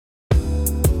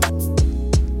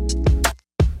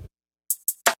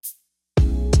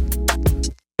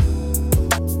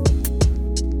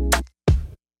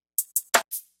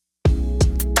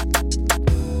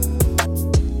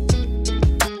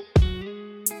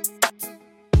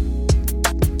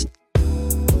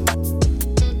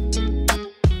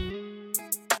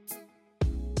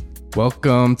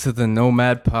Welcome to the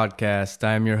Nomad Podcast.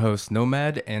 I am your host,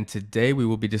 Nomad, and today we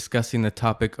will be discussing the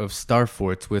topic of star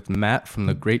forts with Matt from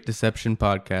the Great Deception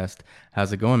Podcast.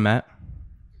 How's it going, Matt?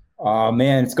 Oh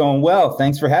man, it's going well.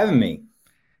 Thanks for having me.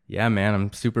 Yeah, man,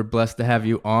 I'm super blessed to have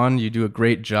you on. You do a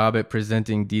great job at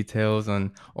presenting details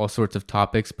on all sorts of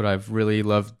topics, but I've really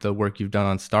loved the work you've done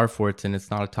on star forts, and it's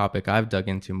not a topic I've dug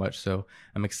into much. So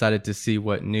I'm excited to see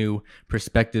what new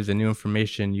perspectives and new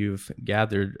information you've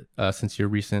gathered since your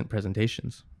recent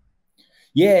presentations.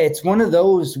 Yeah, it's one of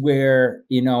those where,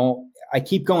 I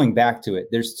keep going back to it.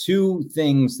 There's two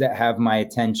things that have my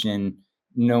attention.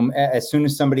 As soon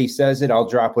as somebody says it, I'll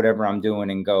drop whatever I'm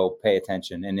doing and go pay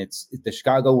attention. And it's the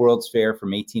Chicago World's Fair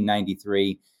from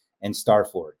 1893 and star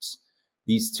forts.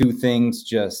 These two things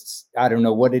just, I don't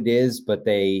know what it is, but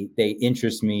they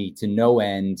interest me to no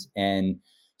end. And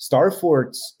star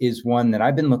forts is one that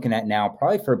I've been looking at now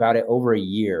probably for about over a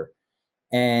year.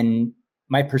 And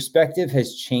my perspective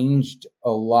has changed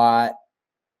a lot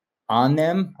on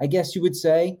them, I guess you would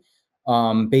say,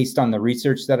 based on the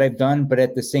research that I've done. But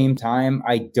at the same time,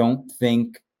 I don't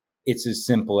think it's as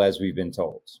simple as we've been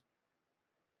told.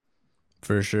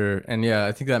 For sure. And yeah,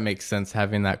 I think that makes sense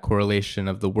having that correlation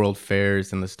of the world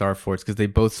fairs and the star forts because they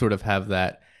both sort of have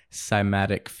that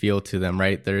cymatic feel to them,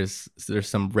 right? There's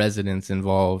some resonance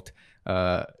involved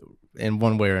in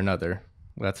one way or another.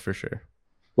 That's for sure.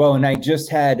 Well, and I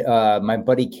just had my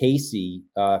buddy Casey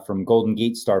from Golden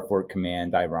Gate Star Fort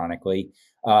Command, ironically.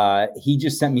 He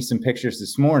just sent me some pictures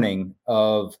this morning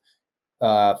of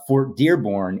Fort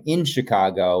Dearborn in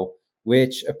Chicago,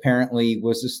 which apparently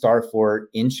was a star fort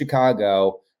in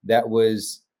Chicago that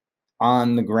was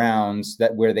on the grounds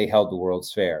where they held the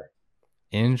World's Fair.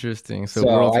 Interesting. So So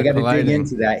worlds I are got to dig colliding.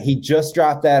 into that. He just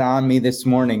dropped that on me this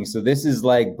morning. So this is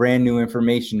like brand new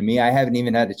information to me. I haven't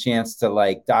even had a chance to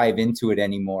like dive into it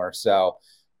anymore. So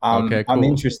Okay, I'm cool.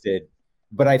 interested.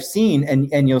 But I've seen,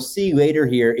 and you'll see later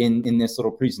here in this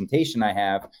little presentation I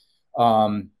have,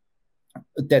 um,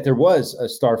 that there was a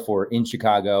star fort in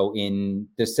Chicago in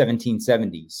the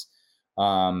 1770s.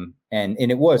 And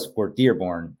it was Fort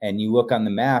Dearborn. And you look on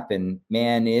the map, and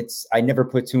man, I never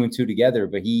put two and two together,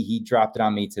 but he dropped it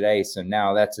on me today. So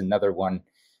now that's another one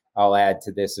I'll add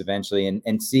to this eventually,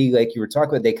 and see, like you were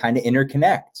talking about, they kind of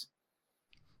interconnect.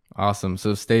 Awesome.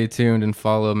 So stay tuned and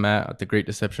follow Matt at the Great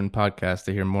Deception Podcast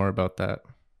to hear more about that.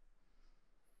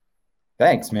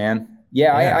 Thanks, man.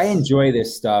 Yeah, I Yes. enjoy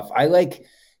this stuff. I like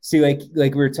see like we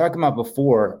were talking about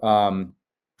before. A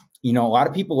lot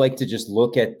of people like to just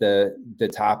look at the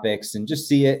topics and just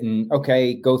see it and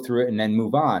okay, go through it and then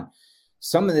move on.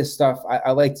 Some of this stuff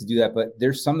I like to do that, but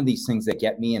there's some of these things that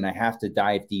get me and I have to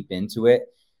dive deep into it.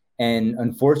 And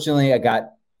unfortunately, I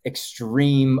got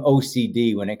extreme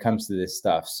OCD when it comes to this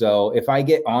stuff. So if I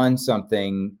get on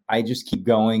something, I just keep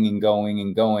going and going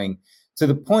and going to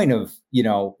the point of,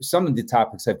 some of the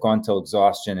topics I've gone to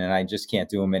exhaustion and I just can't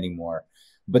do them anymore.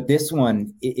 But this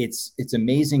one, it's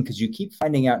amazing because you keep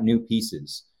finding out new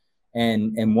pieces.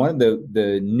 And one of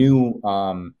the new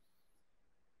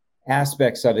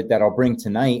aspects of it that I'll bring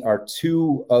tonight are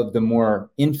two of the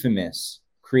more infamous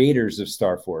creators of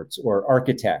star forts or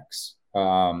architects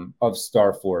of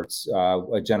star forts,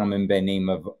 a gentleman by the name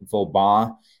of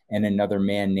Vauban and another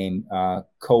man named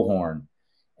Cohorn.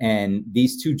 And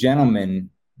these two gentlemen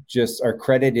just are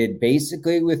credited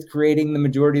basically with creating the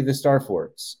majority of the star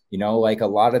forts. Like a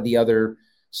lot of the other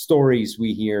stories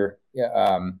we hear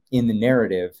in the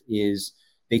narrative is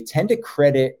they tend to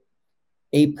credit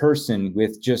a person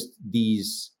with just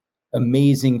these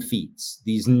amazing feats,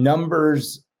 these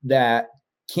numbers that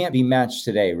can't be matched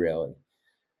today, really.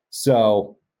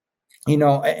 So,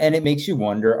 and it makes you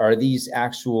wonder, are these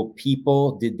actual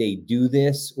people? Did they do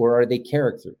this, or are they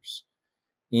characters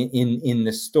in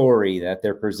the story that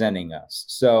they're presenting us?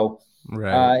 So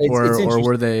Right. it's Or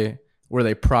interesting. were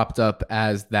they propped up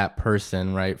as that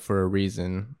person, right, for a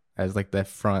reason, as like the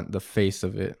face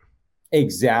of it.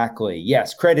 Exactly.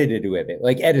 Yes, credited with it.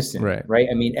 Like Edison, Right. right?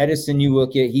 I mean, Edison, you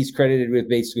look at, he's credited with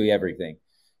basically everything.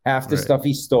 Half the Right. stuff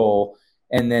he stole,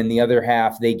 and then the other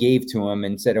half they gave to him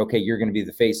and said, "Okay, you're going to be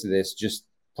the face of this. Just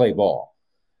play ball."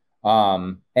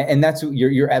 And that's what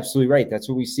you're absolutely right. That's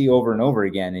what we see over and over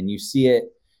again, and you see it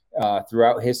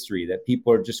throughout history that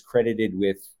people are just credited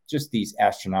with just these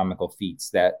astronomical feats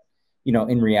that,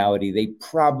 in reality, they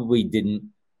probably didn't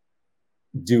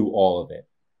do all of it.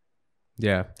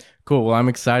 Yeah. Cool. Well, I'm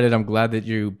excited. I'm glad that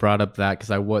you brought up that because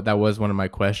that was one of my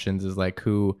questions is like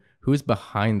who's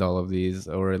behind all of these,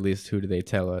 or at least who do they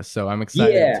tell us? So I'm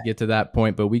excited Yeah. to get to that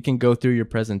point, but we can go through your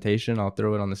presentation. I'll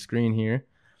throw it on the screen here.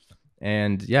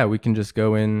 And yeah, we can just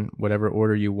go in whatever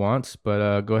order you want,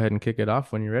 but go ahead and kick it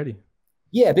off when you're ready.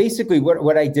 Yeah, basically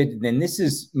what I did, and this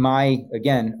is my,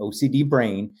 again, OCD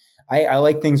brain. I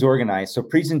like things organized. So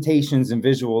presentations and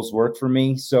visuals work for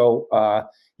me. So,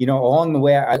 along the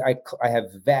way, I have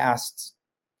vast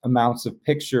amounts of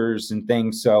pictures and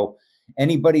things. So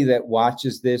anybody that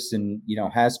watches this and,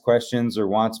 has questions or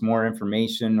wants more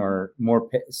information or more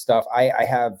stuff, I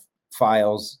have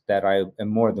files that I am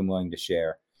more than willing to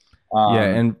share.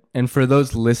 Yeah, Um, and for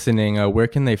those listening, where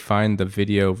can they find the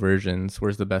video versions?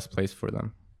 Where's the best place for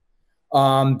them?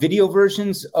 Video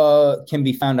versions can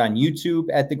be found on YouTube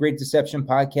at the Great Deception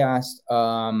Podcast.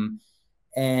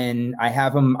 And I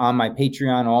have them on my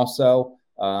Patreon also,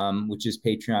 which is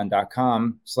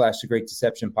patreon.com/the Great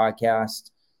Deception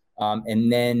Podcast.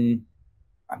 And then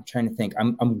I'm trying to think,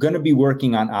 I'm going to be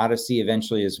working on Odyssey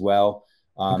eventually as well,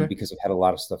 Okay, because I've had a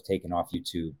lot of stuff taken off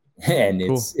YouTube and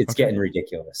cool. it's Okay. getting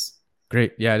ridiculous.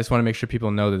 Great. Yeah, I just want to make sure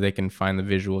people know that they can find the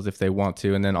visuals if they want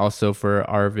to. And then also for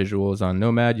our visuals on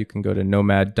Nomad, you can go to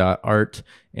nomad.art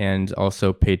and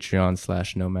also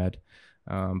Patreon/Nomad.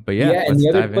 But yeah, Yeah, and let's the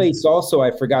other dive in. place also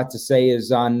I forgot to say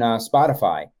is on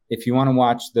Spotify. If you want to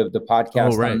watch the Oh,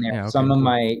 podcast on right. there, Yeah, okay, some of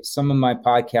cool. my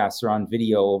podcasts are on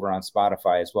video over on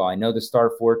Spotify as well. I know the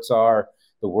Star Forts are,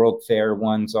 the World Fair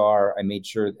ones are. I made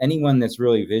sure anyone that's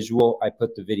really visual, I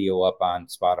put the video up on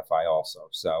Spotify also.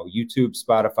 So YouTube,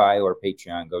 Spotify, or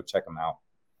Patreon, go check them out.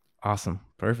 Awesome.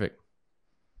 Perfect.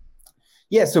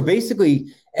 Yeah, so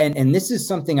basically, and this is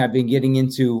something I've been getting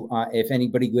into. If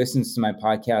anybody listens to my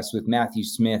podcast with Matthew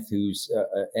Smith, who's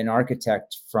an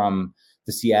architect from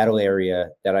the Seattle area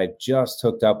that I've just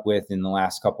hooked up with in the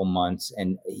last couple months,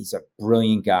 and he's a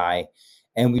brilliant guy.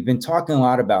 And we've been talking a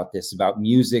lot about this, about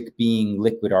music being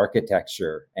liquid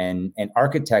architecture, and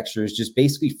architecture is just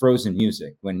basically frozen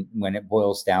music when it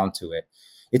boils down to it.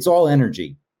 It's all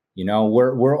energy,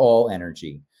 we're all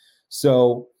energy.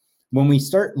 So when we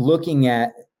start looking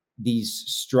at these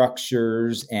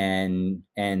structures and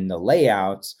the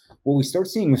layouts, what we start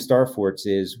seeing with Star Forts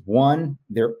is, one,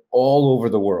 they're all over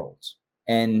the world.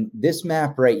 And this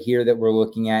map right here that we're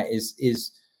looking at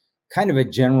is kind of a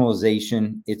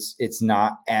generalization. It's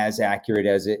not as accurate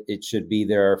as it should be.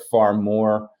 There are far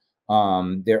more.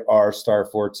 There are Star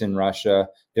Forts in Russia.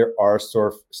 There are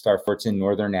Star Forts in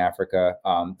Northern Africa.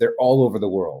 They're all over the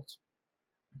world.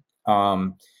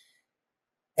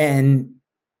 And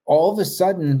all of a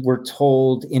sudden, we're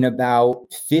told in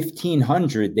about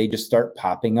 1500, they just start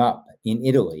popping up in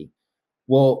Italy.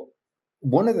 Well,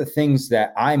 one of the things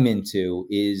that I'm into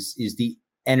is the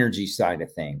energy side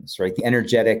of things, right? The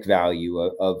energetic value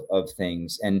of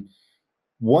things. And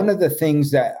one of the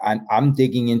things that I'm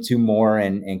digging into more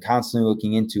and constantly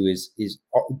looking into is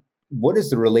what is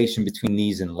the relation between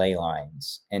these and ley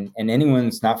lines? And anyone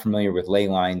that's not familiar with ley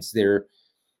lines, they're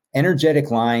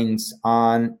energetic lines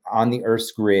on the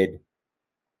Earth's grid.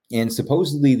 And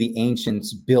supposedly the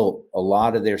ancients built a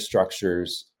lot of their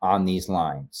structures on these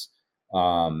lines.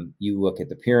 You look at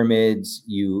the pyramids,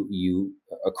 you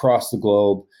across the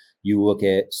globe, you look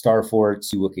at Star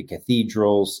Forts, you look at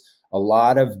cathedrals, a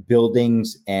lot of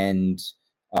buildings and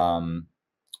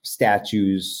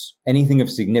statues, anything of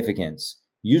significance,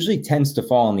 usually tends to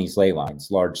fall in these ley lines,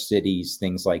 large cities,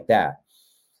 things like that.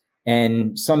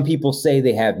 And some people say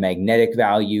they have magnetic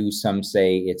value. Some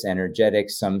say it's energetic.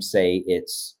 Some say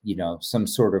it's, some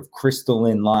sort of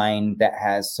crystalline line that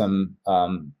has some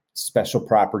special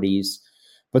properties.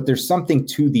 But there's something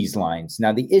to these lines.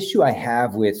 Now, the issue I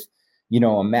have with,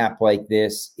 a map like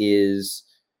this is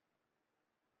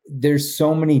there's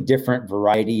so many different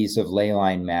varieties of ley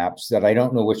line maps that I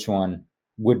don't know which one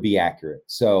would be accurate.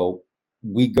 So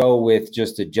we go with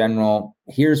just a general,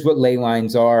 here's what ley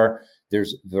lines are.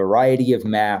 There's a variety of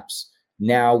maps.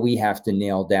 Now we have to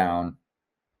nail down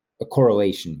a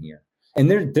correlation here. And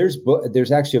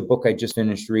there's actually a book I just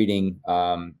finished reading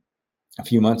a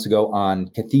few months ago on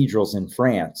cathedrals in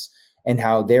France and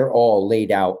how they're all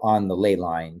laid out on the ley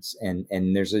lines. And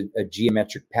there's a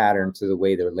geometric pattern to the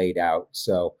way they're laid out.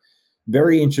 So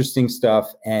very interesting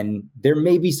stuff. And there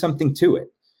may be something to it.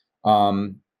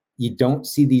 You don't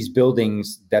see these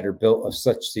buildings that are built of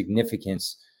such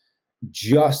significance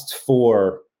just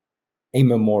for a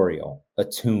memorial, a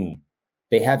tomb.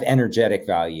 They have energetic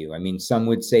value. I mean, some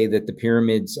would say that the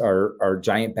pyramids are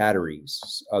giant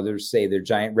batteries. Others say they're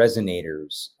giant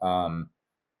resonators.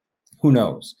 Who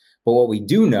knows? But what we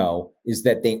do know is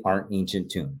that they aren't ancient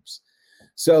tombs.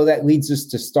 So that leads us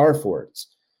to Star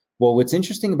Forts. Well, what's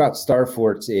interesting about Star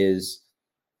Forts is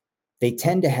they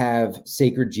tend to have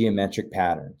sacred geometric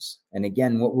patterns. And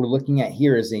again, what we're looking at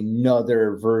here is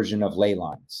another version of ley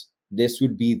lines. This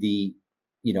would be the,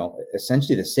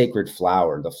 essentially the sacred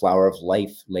flower, the flower of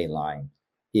life ley line,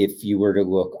 if you were to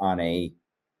look on a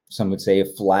some would say a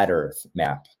flat Earth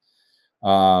map.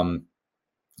 Um,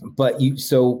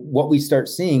 so what we start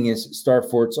seeing is star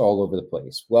forts all over the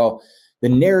place. Well, the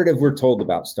narrative we're told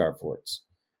about star forts,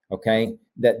 okay,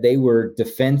 that they were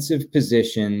defensive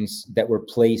positions that were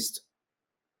placed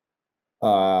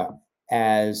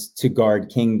as to guard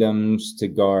kingdoms, to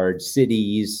guard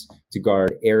cities, to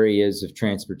guard areas of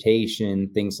transportation,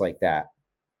 things like that.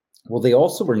 Well, they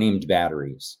also were named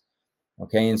batteries.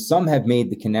 Okay. And some have made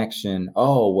the connection.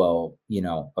 Oh, well,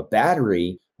 a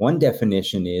battery, one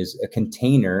definition is a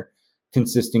container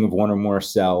consisting of one or more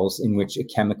cells in which a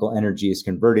chemical energy is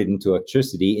converted into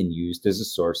electricity and used as a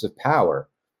source of power.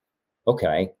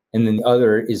 Okay. And then the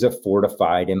other is a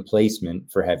fortified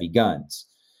emplacement for heavy guns.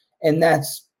 And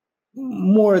that's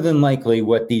more than likely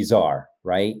what these are,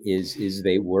 right? Is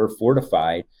they were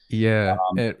fortified. Yeah.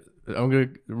 I'm gonna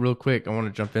real quick. I want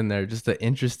to jump in there. Just the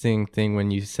interesting thing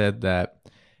when you said that.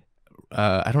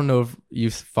 I don't know if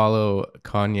you follow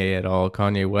Kanye at all,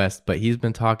 Kanye West, but he's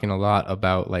been talking a lot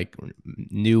about like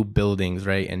new buildings,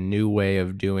 right? And new way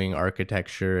of doing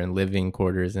architecture and living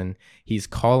quarters, and he's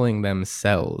calling them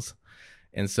cells.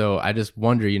 And so I just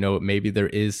wonder, maybe there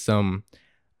is some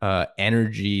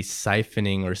energy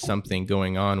siphoning or something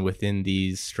going on within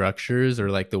these structures, or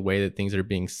like the way that things are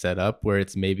being set up, where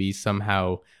it's maybe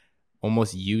somehow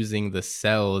almost using the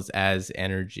cells as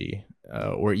energy,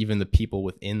 or even the people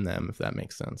within them, if that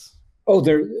makes sense. Oh,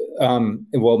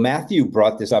 well, Matthew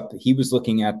brought this up. He was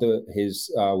looking at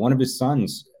his one of his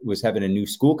sons was having a new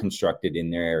school constructed in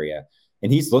their area,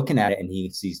 and he's looking at it and he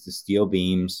sees the steel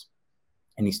beams,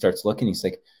 and he starts looking. He's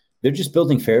like, they're just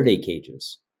building Faraday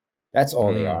cages. That's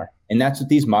all they are, and that's what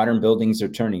these modern buildings are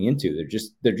turning into.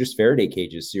 They're just Faraday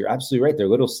cages. So you're absolutely right. They're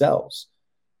little cells.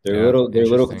 They're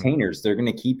little containers. They're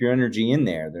going to keep your energy in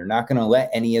there. They're not going to let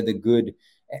any of the good,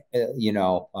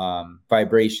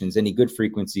 vibrations, any good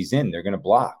frequencies in. They're going to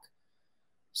block.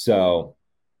 So,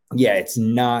 yeah, it's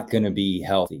not going to be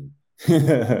healthy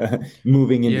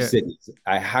moving into cities.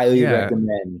 I highly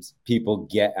recommend people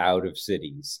get out of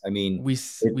cities. I mean, we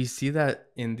see that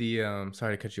in the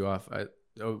sorry to cut you off.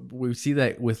 We see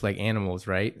that with like animals,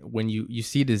 right? When you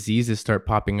see diseases start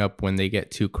popping up when they get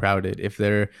too crowded. If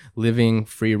they're living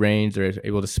free range or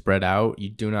able to spread out, you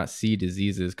do not see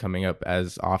diseases coming up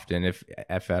as often, if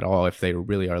at all, if they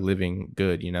really are living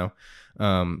good,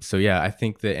 So yeah, I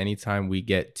think that anytime we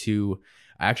get too,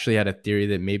 I actually had a theory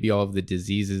that maybe all of the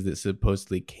diseases that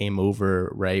supposedly came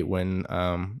over right when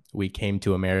we came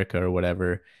to America or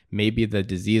whatever, maybe the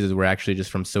diseases were actually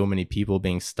just from so many people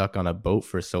being stuck on a boat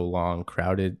for so long,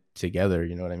 crowded together.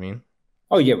 You know what I mean?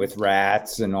 Oh yeah, with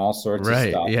rats and all sorts of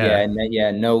stuff.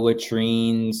 Yeah, no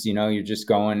latrines. You're just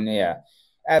going,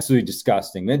 absolutely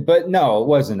disgusting. But no, it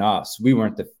wasn't us. We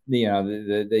weren't the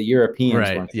Europeans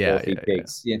weren't the filthy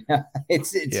pigs.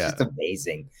 It's just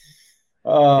amazing.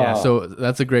 Yeah, so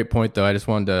that's a great point, though. I just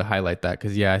wanted to highlight that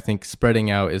because, I think spreading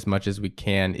out as much as we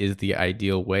can is the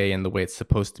ideal way and the way it's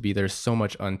supposed to be. There's so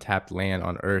much untapped land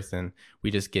on Earth, and we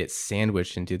just get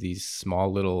sandwiched into these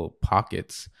small little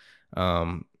pockets.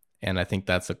 And I think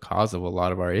that's a cause of a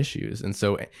lot of our issues. And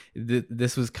so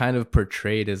this was kind of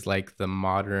portrayed as like the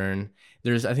modern.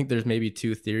 I think there's maybe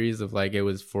two theories of like it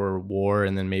was for war,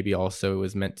 and then maybe also it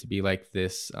was meant to be like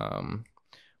this.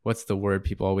 What's the word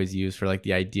people always use for like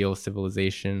the ideal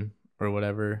civilization or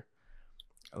whatever?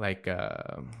 Like,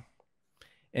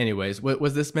 anyways, what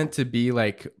was this meant to be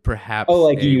like? Perhaps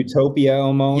like a utopia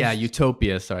almost. Yeah,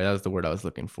 utopia. Sorry, that was the word I was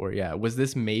looking for. Yeah, was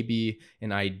this maybe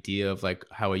an idea of like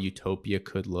how a utopia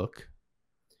could look?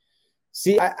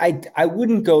 See, I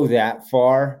wouldn't go that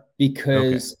far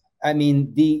because I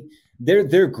mean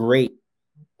they're great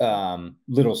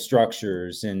little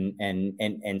structures and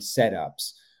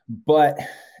setups, but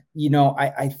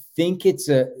I think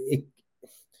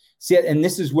see, and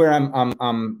this is where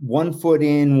I'm 1 foot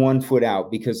in, 1 foot out,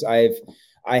 because I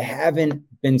haven't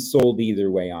been sold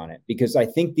either way on it, because I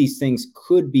think these things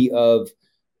could be of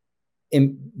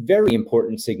very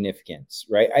important significance,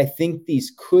 right? I think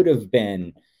these could have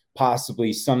been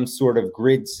possibly some sort of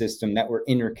grid system that were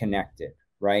interconnected,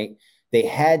 right? They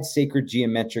had sacred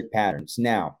geometric patterns.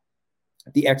 Now,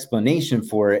 the explanation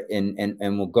for it,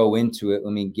 and we'll go into it,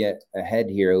 let me get ahead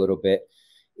here a little bit,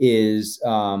 is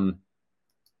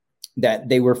that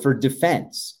they were for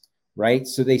defense, right?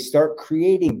 So they start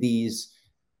creating these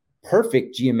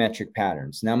perfect geometric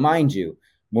patterns. Now, mind you,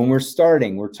 when we're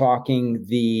talking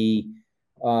the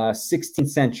 16th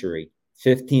century,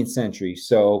 15th century.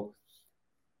 So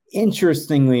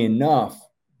interestingly enough,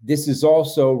 this is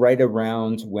also right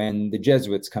around when the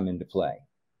Jesuits come into play.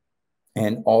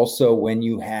 And also when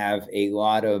you have a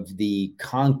lot of the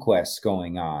conquests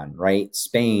going on, right?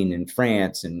 Spain and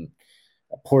France and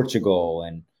Portugal,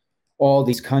 and all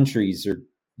these countries are,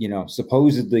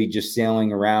 supposedly just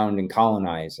sailing around and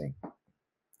colonizing.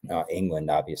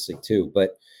 England, obviously, too.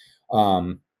 But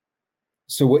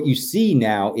so what you see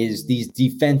now is these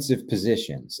defensive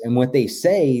positions. And what they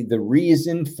say, the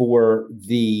reason for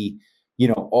the,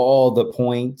 all the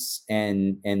points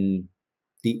and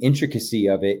the intricacy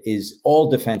of it is all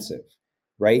defensive,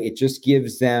 right? It just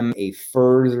gives them a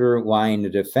further line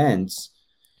of defense.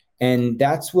 And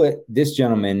that's what this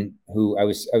gentleman who I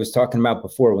was talking about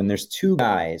before, when there's two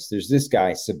guys, there's this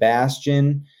guy,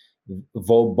 Sebastien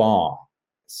Vauban.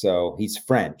 So he's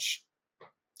French,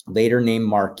 later named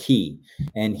Marquis.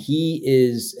 And he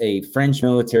is a French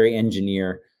military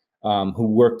engineer who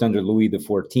worked under Louis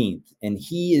XIV. And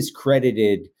he is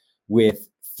credited with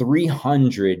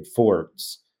 300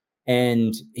 forts.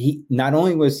 And he not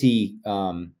only was he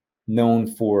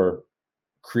known for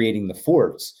creating the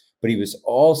forts, but he was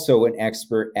also an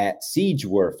expert at siege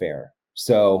warfare.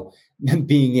 So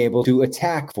being able to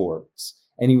attack forts.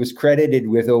 And he was credited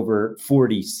with over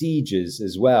 40 sieges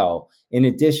as well, in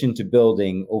addition to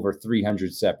building over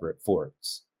 300 separate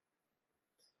forts.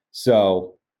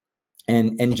 So,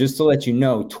 and just to let you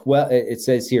know, it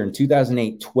says here in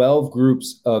 2008, 12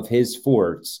 groups of his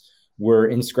forts were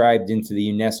inscribed into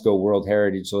the UNESCO World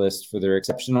Heritage List for their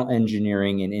exceptional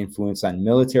engineering and influence on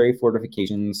military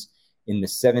fortifications in the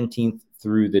 17th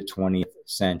through the 20th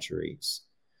centuries.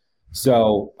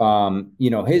 So,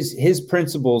 his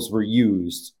principles were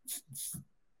used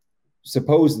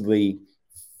supposedly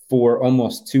for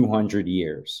almost 200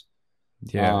 years.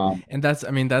 Yeah. And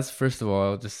that's first of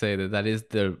all, I'll just say that is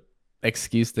the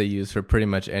excuse they use for pretty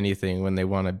much anything when they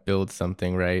want to build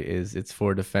something, right? Is it's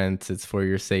for defense, it's for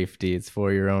your safety, it's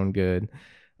for your own good.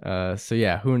 So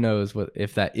yeah, who knows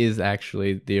if that is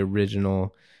actually the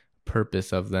original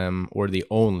purpose of them or the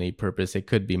only purpose. It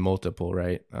could be multiple,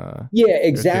 right? Yeah,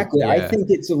 exactly. I think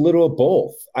it's a little of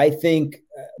both. I think,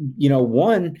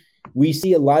 one, we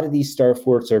see a lot of these star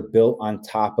forts are built on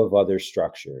top of other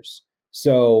structures.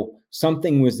 So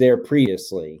something was there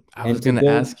previously. I was going to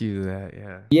ask you that.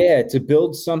 Yeah. Yeah. To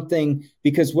build something,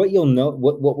 because what you'll know,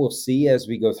 what we'll see as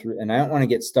we go through, and I don't want to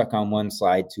get stuck on one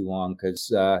slide too long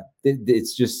because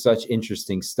it's just such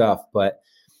interesting stuff. But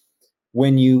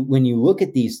when you look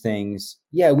at these things,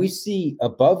 yeah, we see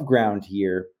above ground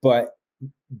here, but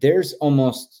there's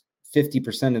almost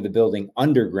 50% of the building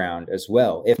underground as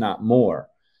well, if not more.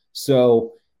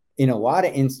 So in a lot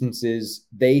of instances,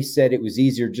 they said it was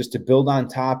easier just to build on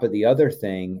top of the other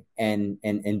thing and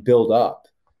build up.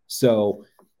 So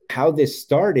how this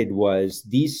started was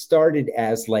these started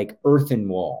as like earthen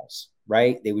walls,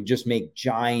 right? They would just make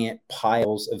giant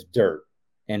piles of dirt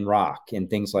and rock and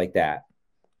things like that.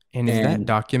 And is that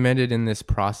documented in this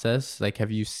process? Like, have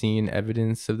you seen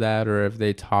evidence of that, or have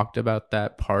they talked about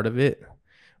that part of it?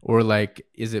 Or like,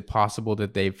 is it possible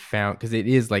that they've found, because it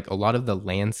is like a lot of the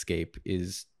landscape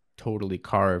is totally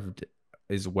carved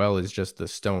as well as just the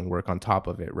stonework on top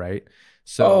of it, right?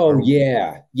 So,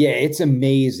 yeah, it's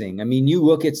amazing. I mean, you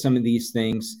look at some of these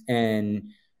things and,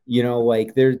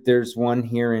 like there's one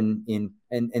here and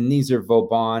these are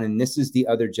Vauban, and this is the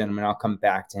other gentleman. I'll come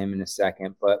back to him in a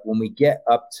second. But when we get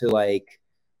up to like,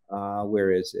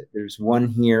 where is it? There's one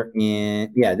here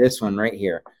this one right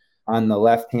here on the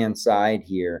left-hand side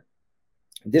here.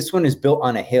 This one is built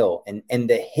on a hill, and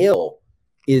the hill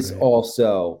is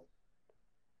also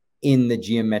in the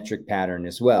geometric pattern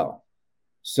as well.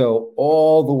 So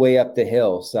all the way up the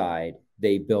hillside,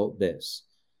 they built this.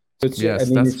 So it's, yes,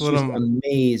 it's just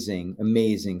amazing,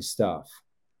 amazing stuff.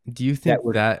 Do you think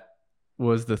that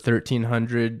was the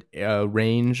 1300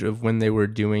 range of when they were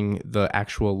doing the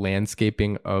actual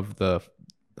landscaping of the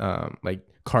like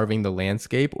carving the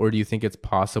landscape, or do you think it's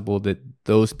possible that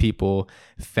those people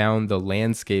found the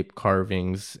landscape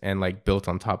carvings and like built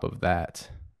on top of that?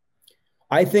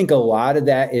 I think a lot of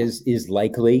that is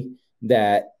likely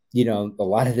that, a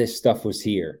lot of this stuff was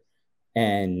here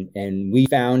and we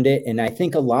found it. And I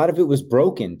think a lot of it was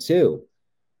broken too,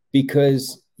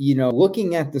 because,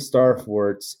 looking at the star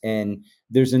forts, and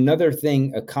there's another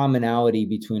thing, a commonality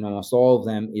between almost all of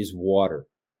them is water,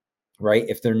 right?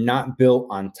 If they're not built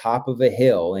on top of a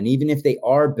hill, and even if they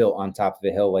are built on top of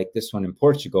a hill, like this one in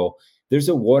Portugal, there's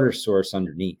a water source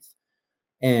underneath.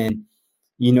 And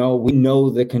we know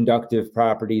the conductive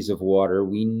properties of water.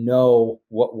 We know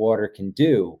what water can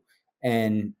do.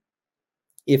 And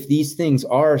if these things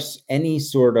are any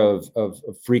sort of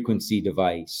frequency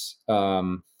device,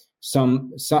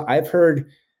 some I've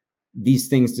heard these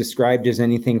things described as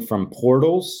anything from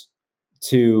portals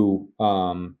to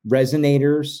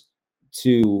resonators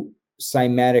to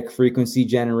cymatic frequency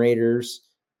generators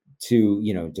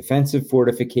to, defensive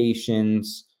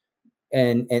fortifications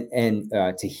and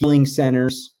to healing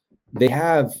centers. They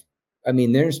have, I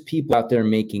mean, there's people out there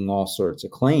making all sorts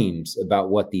of claims about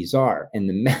what these are. And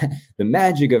the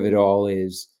magic of it all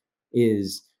is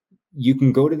you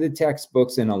can go to the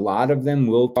textbooks, and a lot of them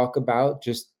will talk about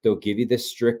they'll give you the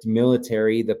strict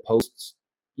military, the post,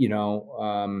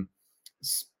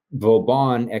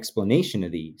 Vauban explanation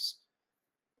of these.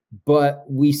 But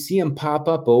we see them pop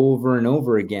up over and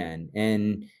over again.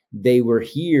 And they were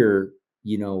here,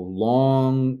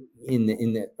 long in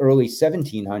the early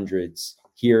 1700s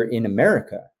here in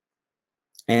America.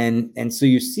 And so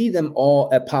you see them all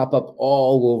pop up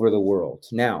all over the world.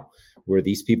 Now, were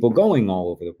these people going all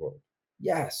over the world?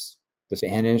 Yes. The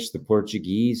Spanish, the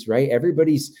Portuguese, right?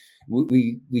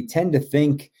 We tend to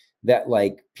think that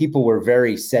like people were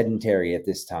very sedentary at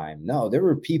this time. No, there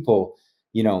were people,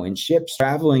 in ships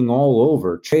traveling all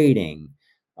over, trading,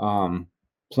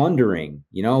 plundering,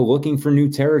 looking for new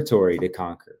territory to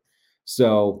conquer.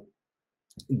 So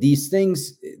these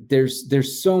things,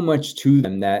 there's so much to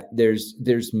them that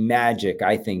there's magic,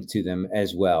 I think, to them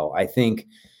as well. I think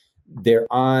they're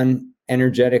on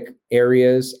energetic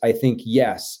areas. I think,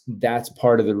 yes, that's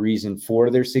part of the reason for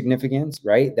their significance,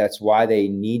 right? That's why they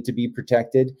need to be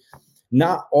protected.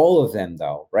 Not all of them,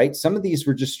 though, right? Some of these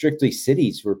were just strictly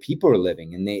cities where people are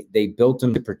living, and they built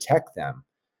them to protect them,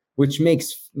 which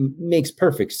makes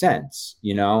perfect sense,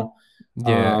 Yeah,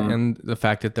 and the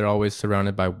fact that they're always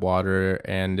surrounded by water,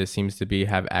 and it seems to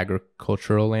have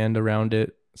agricultural land around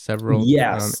it. Several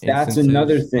Yes, that's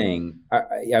another thing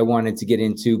I wanted to get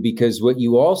into, because what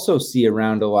you also see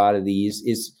around a lot of these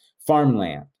is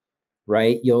farmland,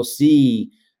 right? You'll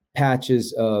see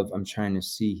patches of, I'm trying to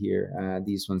see here,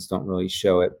 these ones don't really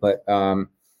show it, but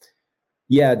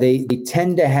they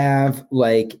tend to have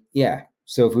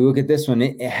so if we look at this one,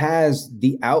 it has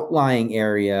the outlying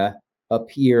area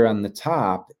up here on the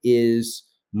top is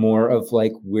more of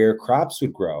like where crops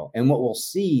would grow. And what we'll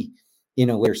see in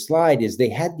a later slide is they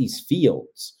had these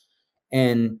fields.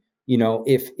 And,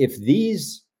 if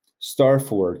these star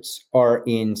forts are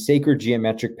in sacred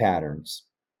geometric patterns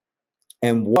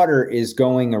and water is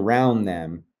going around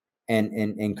them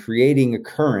and creating a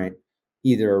current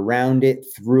either around it,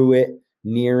 through it,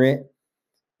 near it,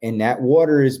 and that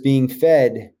water is being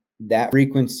fed that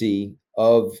frequency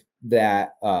of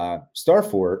that star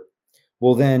fort,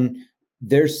 well, then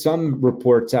there's some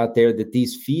reports out there that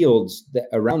these fields that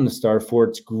around the star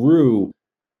forts grew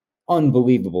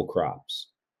unbelievable crops.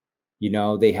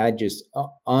 They had just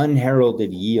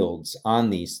unheralded yields on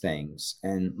these things.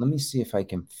 And let me see if I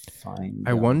can find.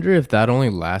 I wonder if that only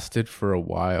lasted for a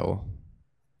while.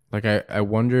 Like, I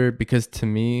wonder, because to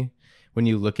me, when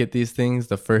you look at these things,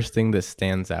 the first thing that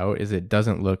stands out is it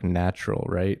doesn't look natural,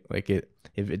 right? Like if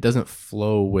it doesn't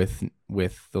flow with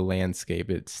the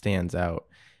landscape, it stands out.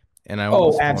 And I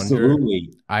almost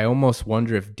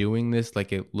wonder if doing this,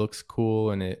 like, it looks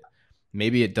cool and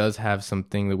maybe it does have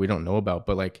something that we don't know about,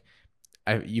 but like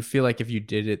you feel like if you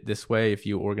did it this way, if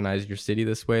you organized your city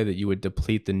this way, that you would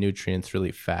deplete the nutrients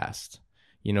really fast.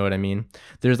 You know what I mean?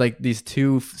 There's like these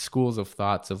two schools of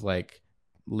thoughts of like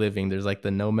living. There's like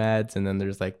the nomads, and then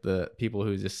there's like the people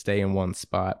who just stay in one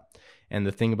spot. And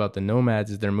the thing about the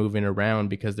nomads is they're moving around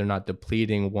because they're not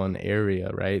depleting one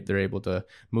area, right? They're able to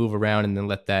move around and then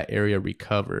let that area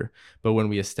recover. But when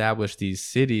we establish these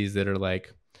cities that are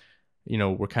like,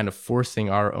 we're kind of forcing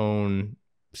our own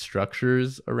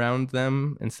structures around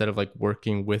them instead of like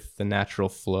working with the natural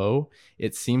flow,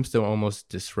 it seems to almost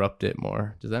disrupt it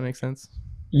more. Does that make sense?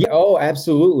 Yeah. Oh,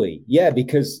 absolutely. Yeah,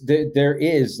 because there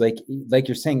is like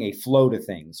you're saying, a flow to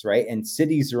things, right? And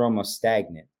cities are almost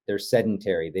stagnant. They're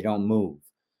sedentary. They don't move.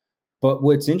 But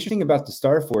what's interesting about the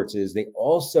star forts is they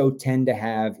also tend to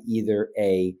have either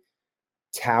a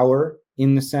tower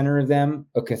in the center of them,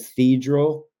 a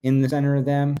cathedral in the center of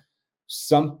them,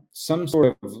 some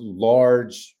sort of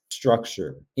large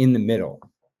structure in the middle.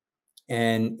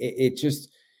 And it just,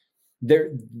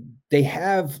 they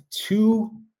have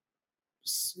too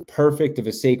perfect of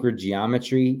a sacred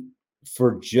geometry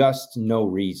for just no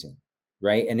reason,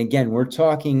 right? And again, we're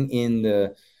talking in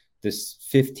the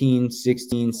 15,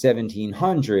 16,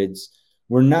 1700s.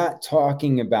 We're not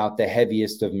talking about the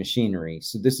heaviest of machinery.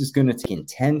 So this is going to take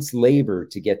intense labor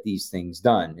to get these things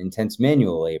done, intense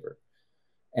manual labor.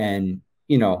 And,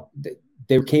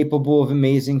 they're capable of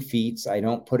amazing feats. I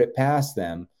don't put it past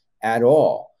them at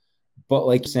all. But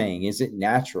like you're saying, is it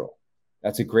natural?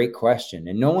 That's a great question.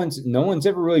 And no one's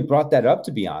ever really brought that up,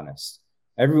 to be honest.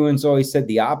 Everyone's always said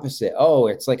the opposite. Oh,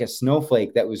 it's like a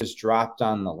snowflake that was just dropped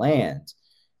on the land.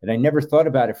 And I never thought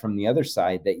about it from the other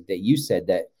side that you said,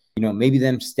 that, maybe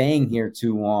them staying here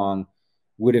too long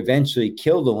would eventually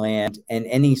kill the land, and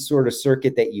any sort of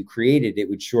circuit that you created, it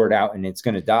would short out and it's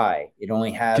going to die. It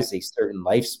only has a certain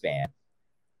lifespan.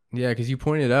 Yeah, because you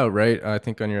pointed out, right? I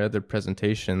think on your other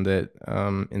presentation that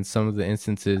in some of the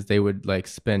instances they would like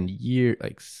spend years,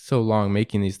 like so long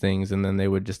making these things, and then they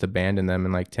would just abandon them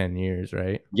in like 10 years,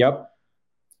 right? Yep.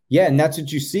 Yeah, and that's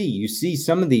what you see. You see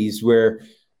some of these where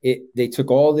they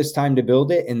took all this time to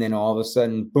build it, and then all of a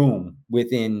sudden, boom,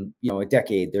 within a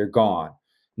decade, they're gone.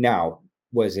 Now,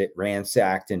 was it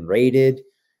ransacked and raided?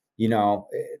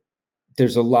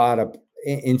 There's a lot of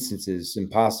instances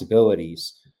and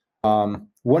possibilities.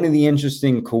 One of the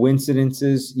interesting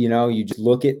coincidences, you just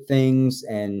look at things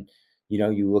and,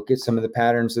 you look at some of the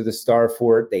patterns of the star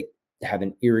fort. They have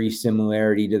an eerie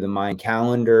similarity to the Mayan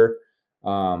calendar.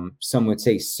 Some would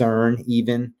say CERN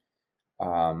even.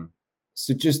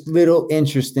 So just little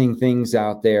interesting things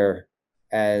out there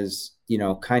as,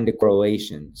 kind of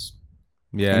correlations.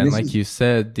 Yeah, and like you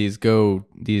said, these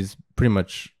pretty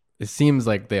much, it seems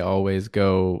like they always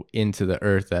go into the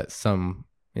earth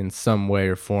in some way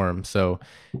or form. So,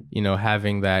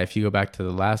 having that, if you go back to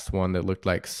the last one that looked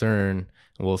like CERN,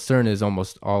 well, CERN is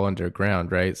almost all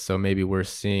underground, right? So maybe we're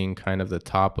seeing kind of the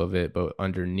top of it, but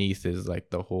underneath is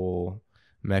like the whole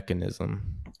mechanism.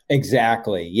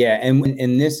 Exactly. Yeah. And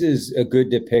this is a good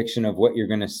depiction of what you're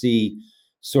going to see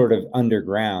sort of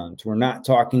underground. We're not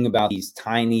talking about these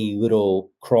tiny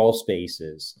little crawl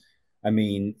spaces. I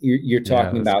mean, you're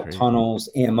talking about crazy tunnels,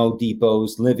 ammo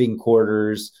depots, living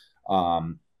quarters,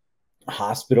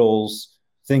 hospitals,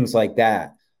 things like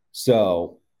that.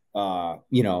 So,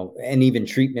 and even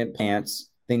treatment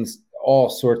plants, things, all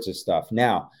sorts of stuff.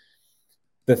 Now,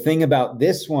 the thing about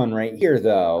this one right here,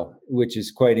 though, which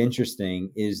is quite interesting,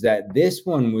 is that this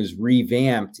one was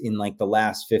revamped in like the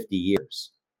last 50 years.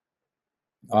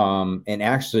 And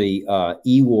actually,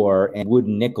 Ewar and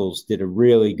Wooden Nichols did a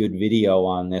really good video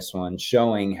on this one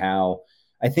showing how,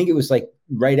 I think it was like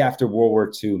right after World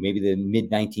War II, maybe the mid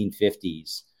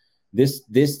 1950s.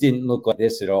 This didn't look like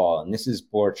this at all. And this is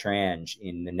Bortrange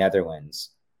in the Netherlands.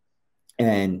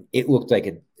 And it looked like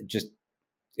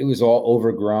it was all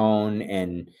overgrown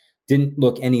and didn't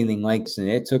look anything like this. And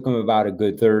it took them about a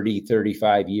good 30,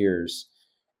 35 years.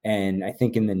 And I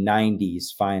think in the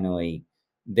 90s, finally,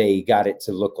 they got it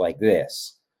to look like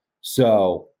this.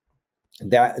 So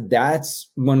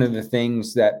that's one of the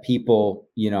things that people,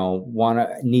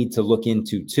 need to look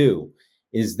into too,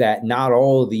 is that not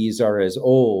all of these are as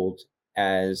old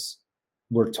as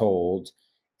we're told.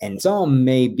 And some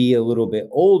may be a little bit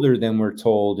older than we're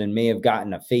told and may have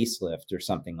gotten a facelift or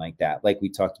something like that, like we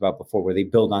talked about before, where they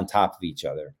build on top of each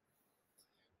other.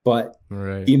 But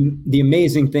right. the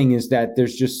amazing thing is that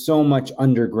there's just so much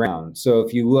underground. So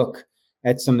if you look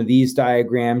at some of these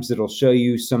diagrams, it'll show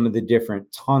you some of the different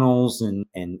tunnels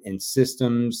and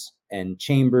systems and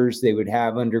chambers they would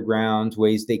have underground,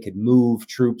 ways they could move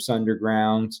troops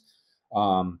underground.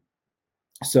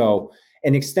 So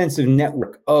an extensive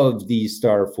network of these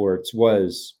star forts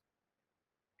was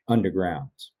underground.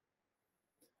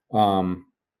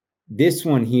 This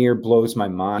one here blows my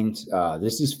mind.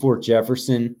 This is Fort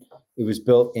Jefferson. It was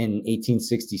built in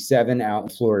 1867 out in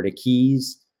Florida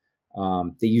Keys.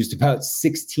 They used about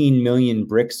 16 million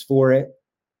bricks for it.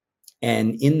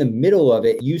 And in the middle of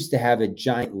it used to have a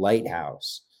giant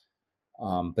lighthouse.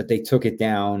 But they took it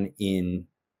down in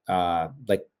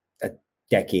like a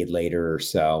decade later or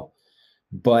so.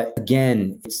 But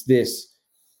again, it's this,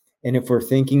 and if we're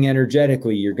thinking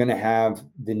energetically, you're going to have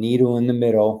the needle in the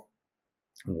middle,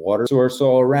 water source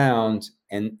all around,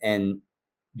 and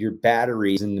your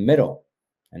batteries in the middle,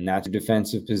 and that's a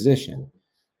defensive position.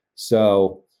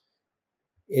 So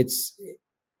here's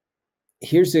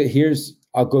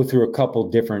I'll go through a couple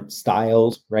different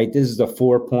styles, right? This is a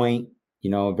 4-point,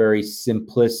 very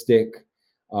simplistic.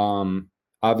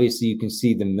 Obviously, you can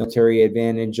see the military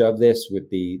advantage of this with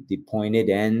the pointed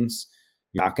ends.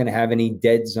 You're not going to have any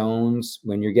dead zones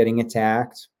when you're getting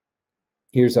attacked.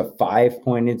 Here's a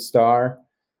 5-pointed star.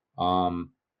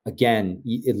 Again,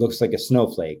 it looks like a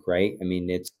snowflake, right? I mean,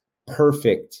 it's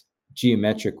perfect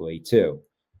geometrically too.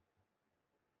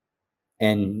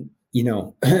 And,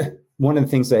 one of the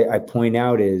things I point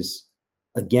out is,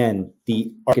 again,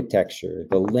 the architecture,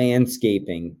 the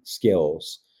landscaping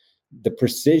skills, the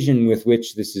precision with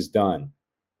which this is done.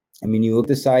 I mean, you look at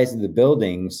the size of the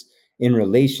buildings in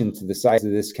relation to the size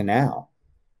of this canal.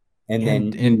 And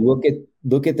then you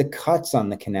look at the cuts on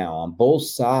the canal on both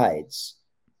sides.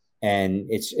 And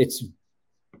it's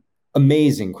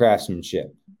amazing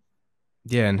craftsmanship.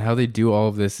 Yeah, and how they do all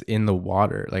of this in the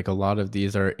water. Like a lot of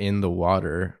these are in the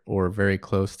water or very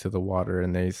close to the water,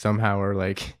 and they somehow are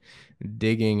like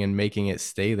digging and making it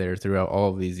stay there throughout all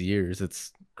of these years.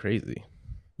 It's crazy.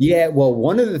 Yeah, well,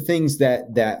 one of the things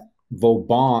that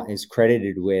Vauban is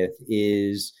credited with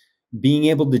is being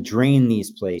able to drain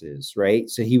these places, right?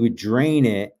 So he would drain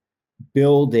it,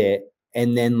 build it,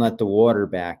 and then let the water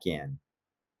back in.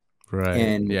 Right.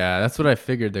 And Yeah, that's what I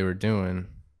figured they were doing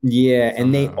yeah,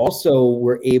 and they somehow. also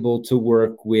were able to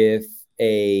work with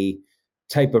a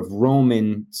type of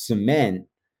Roman cement,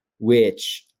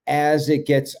 which as it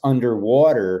gets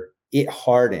underwater, it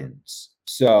hardens.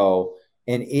 So,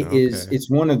 and Okay. it's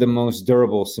one of the most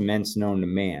durable cements known to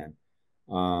man.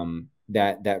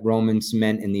 That Roman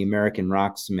cement and the American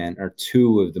rock cement are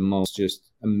two of the most just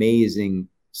amazing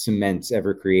cements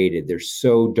ever created. They're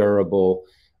so durable.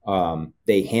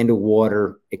 They handle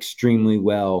water extremely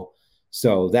well.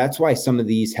 So that's why some of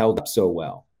these held up so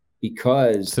well,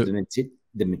 because So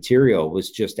the material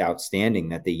was just outstanding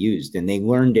that they used, and they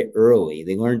learned it early.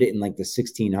 They learned it in like the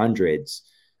 1600s,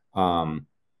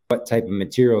 what type of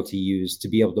material to use to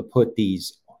be able to put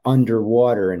these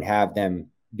underwater and have them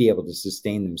be able to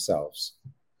sustain themselves.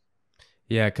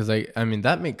 yeah, because I mean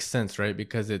that makes sense, right?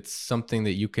 Because it's something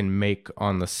that you can make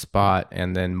on the spot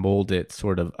and then mold it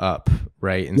sort of up,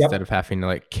 right? Instead Yep. of having to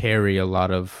like carry a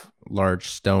lot of large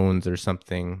stones or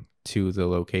something to the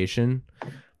location.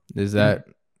 Does that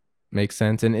make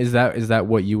sense? And is that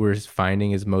what you were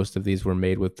finding is most of these were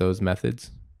made with those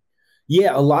methods?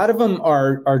 Yeah, a lot of them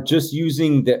are just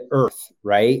using the earth,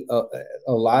 right?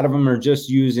 A lot of them are just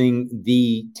using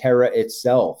the terra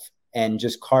itself and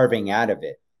just carving out of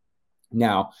it.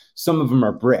 Now, some of them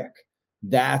are brick.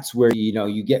 That's where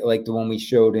you get like the one we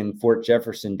showed in Fort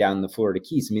Jefferson down the Florida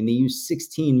Keys. I mean, they use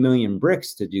 16 million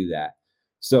bricks to do that.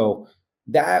 So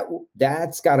that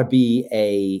that's got to be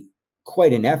a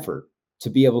quite an effort to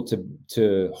be able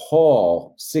to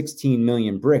haul 16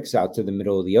 million bricks out to the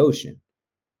middle of the ocean.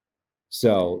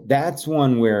 So that's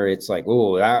one where it's like,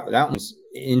 oh, that one's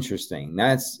interesting.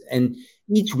 That's and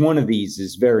each one of these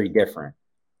is very different,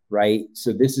 right?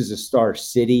 So this is a star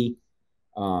city.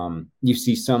 You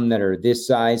see some that are this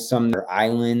size, some that are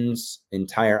islands,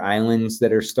 entire islands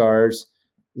that are stars.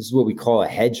 This is what we call a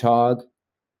hedgehog,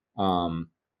 um,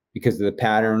 because of the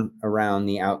pattern around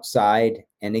the outside.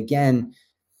 And again,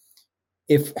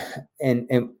 if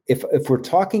if we're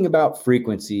talking about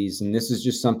frequencies, and this is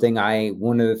just something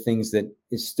one of the things that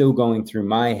is still going through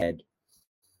my head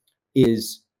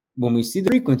is when we see the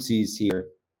frequencies here,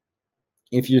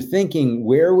 if you're thinking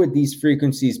where would these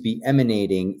frequencies be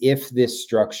emanating if this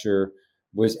structure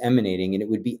was emanating, and it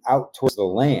would be out towards the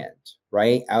land,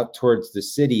 right? Out towards the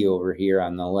city over here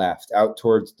on the left, out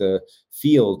towards the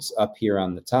fields up here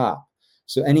on the top.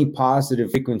 So any positive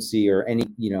frequency or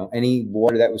any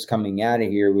water that was coming out of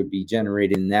here would be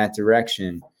generated in that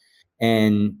direction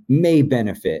and may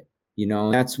benefit.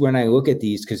 That's when I look at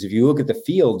these, because if you look at the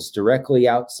fields directly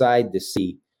outside the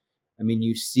sea, I mean,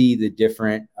 you see the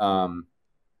different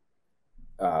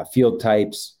field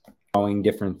types growing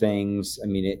different things. I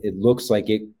mean, it looks like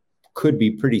it could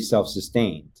be pretty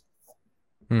self-sustained.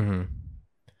 Mm-hmm.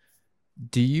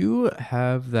 Do you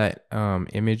have that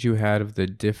image you had of the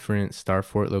different Star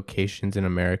Fort locations in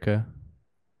America?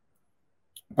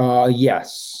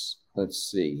 Yes. Let's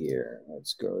see here.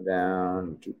 Let's go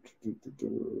down.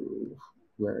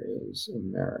 Where is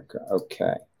America?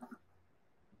 Okay.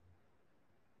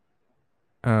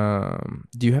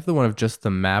 Do you have the one of just the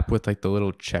map with like the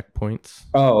little checkpoints?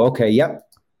 Oh, okay. Yep.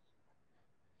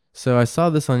 So I saw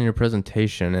this on your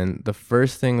presentation, and the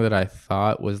first thing that I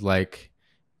thought was like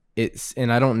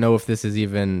and I don't know if this is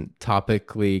even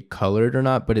topically colored or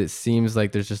not, but it seems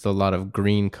like there's just a lot of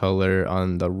green color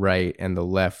on the right and the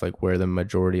left, like where the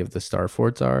majority of the star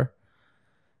forts are.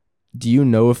 Do you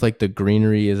know if like the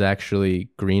greenery is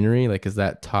actually greenery? Like, is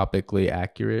that topically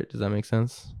accurate? Does that make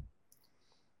sense?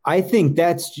 I think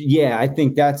that's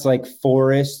like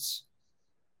forest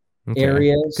Okay.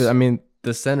 Because I areas. mean,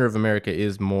 the center of America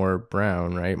is more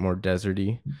brown, right? More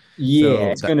deserty. Yeah, So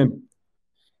it's that, gonna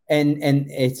and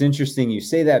it's interesting you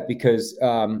say that because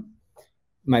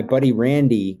my buddy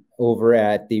Randy over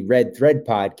at the Red Thread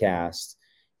podcast,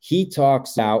 he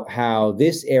talks about how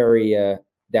this area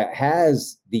that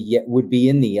has the would be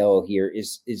in the yellow here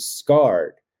is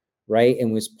scarred, right?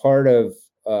 And was part of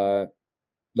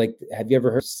like have you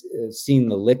ever seen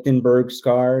the Lichtenberg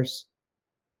scars?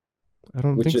 I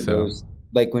don't Which think are so. those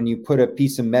like when you put a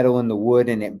piece of metal in the wood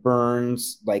and it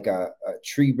burns like a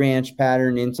tree branch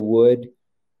pattern into wood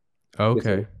with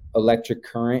Okay. electric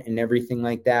current and everything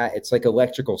like that. It's like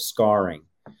electrical scarring.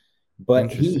 But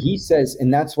he Interesting. says,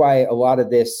 and that's why a lot of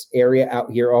this area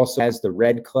out here also has the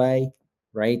red clay,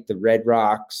 right? The red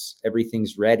rocks,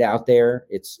 everything's red out there.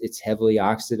 It's heavily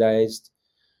oxidized.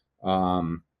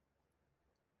 Um,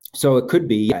 so it could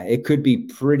be, yeah, it could be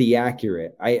pretty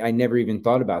accurate. I never even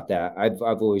thought about that. I've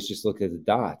always just looked at the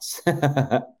dots.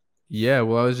 Yeah,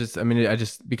 well, I mean, I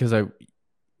just because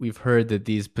we've heard that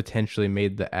these potentially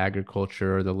made the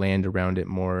agriculture or the land around it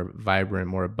more vibrant,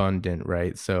 more abundant,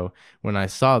 right? So when I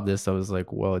saw this, I was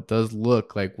like, well, it does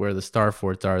look like where the star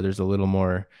forts are, there's a little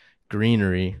more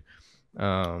greenery.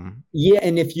 Um, Yeah,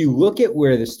 and if you look at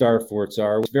where the star forts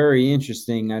are, it's very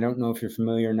interesting. I don't know if you're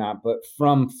familiar or not, but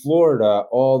from Florida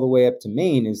all the way up to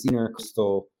Maine is the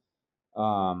intercoastal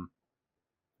um,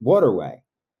 waterway.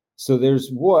 So there's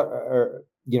what,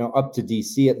 up to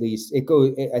DC at least. It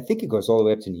goes. I think it goes all the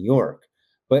way up to New York.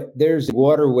 But there's a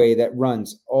waterway that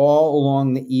runs all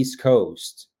along the East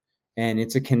Coast, and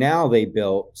it's a canal they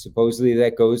built supposedly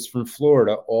that goes from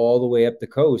Florida all the way up the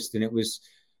coast, and it was,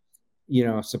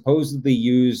 supposedly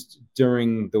used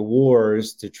during the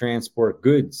wars to transport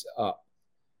goods up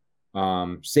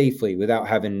safely without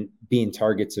having being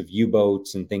targets of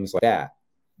U-boats and things like that.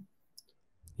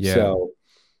 yeah. So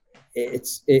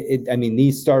I mean,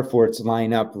 these star forts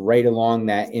line up right along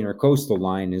that intercoastal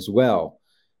line as well.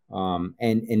 And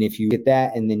if you get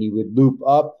that, and then you would loop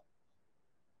up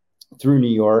through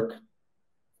New York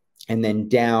and then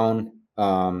down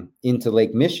into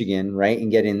Lake Michigan, right, and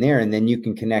get in there, and then you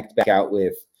can connect back out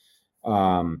with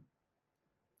the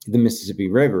Mississippi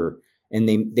River. And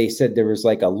they said there was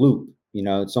like a loop,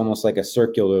 it's almost like a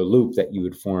circular loop that you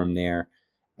would form there,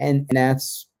 and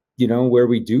that's where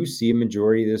we do see a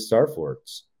majority of the star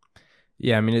forts.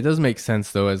 Yeah, I mean, it does make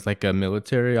sense though as like a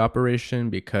military operation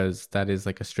because that is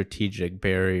like a strategic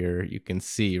barrier you can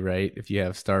see, right? If you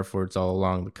have star forts all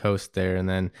along the coast there, and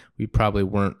then we probably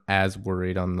weren't as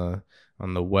worried on the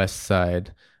west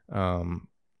side. Um,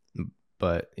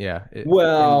 but yeah, and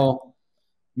Well,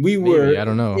 we maybe were, I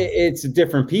don't know. it's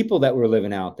different people that were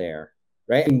living out there,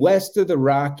 right? And west of the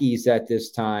Rockies at this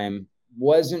time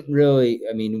wasn't really,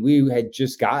 I mean, we had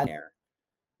just gotten there.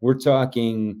 We're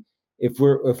talking, if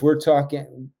we're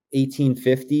talking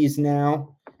 1850s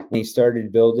now, they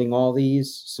started building all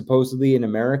these supposedly in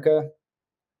America.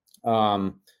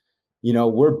 Um,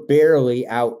 we're barely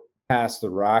out past the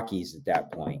Rockies at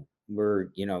that point. We're,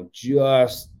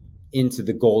 just into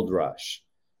the gold rush.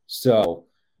 So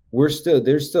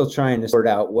they're still trying to sort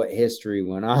out what history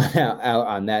went on out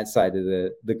on that side of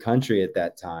the country at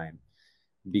that time,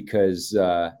 because,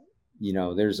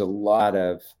 there's a lot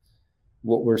of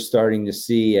what we're starting to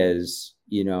see as,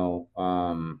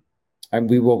 and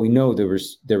we know there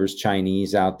was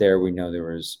Chinese out there. We know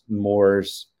there was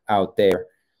Moors out there.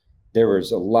 There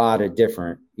was a lot of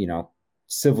different,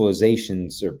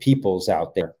 civilizations or peoples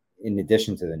out there in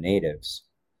addition to the natives.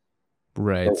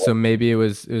 Right. So maybe it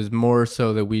was more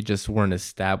so that we just weren't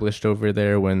established over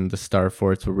there when the star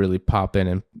forts were really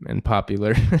popping and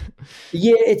popular.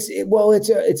 Yeah,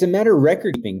 it's a matter of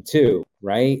record keeping too,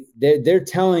 right? They're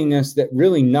telling us that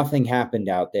really nothing happened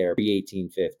out there pre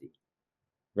 1850,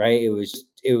 right? It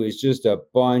was just a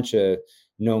bunch of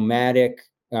nomadic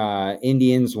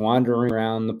Indians wandering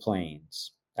around the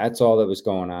plains. That's all that was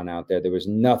going on out there. There was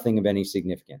nothing of any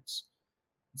significance.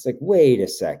 It's like, wait a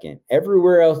second.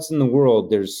 Everywhere else in the world,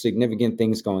 there's significant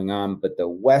things going on, but the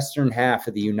western half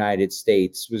of the United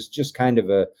States was just kind of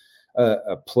a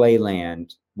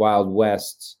playland, Wild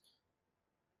West.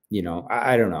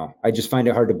 I don't know. I just find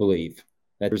it hard to believe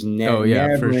that there's Oh yeah,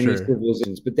 for never any sure.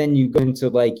 civilizations. But then you go into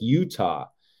like Utah,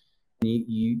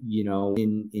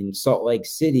 in Salt Lake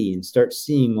City, and start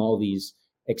seeing all these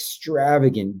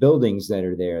extravagant buildings that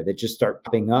are there that just start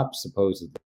popping up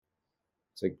supposedly.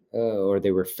 It's like, or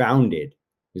they were founded,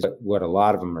 is what a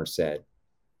lot of them are said.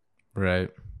 Right.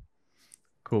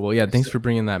 Cool. Well, yeah, thanks for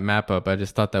bringing that map up. I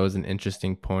just thought that was an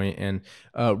interesting point. And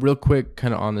real quick,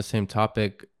 kind of on the same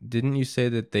topic, didn't you say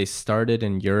that they started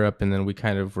in Europe and then we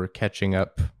kind of were catching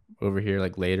up over here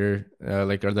like later?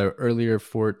 Like, are there earlier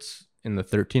forts in the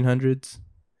 1300s?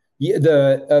 Yeah,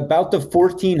 the about the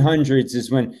 1400s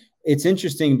is when it's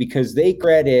interesting because they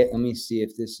credit. Let me see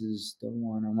if this is the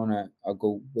one I want to. I'll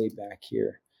go way back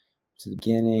here to the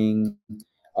beginning.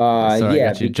 Sorry, I Yeah,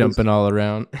 got you because jumping all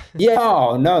around. yeah,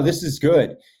 oh no, this is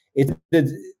good. It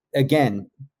again.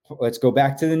 Let's go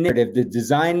back to the narrative. The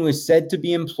design was said to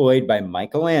be employed by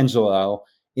Michelangelo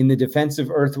in the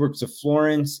defensive earthworks of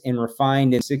Florence and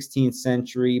refined in the 16th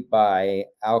century by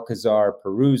Alcazar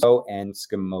Peruzzo and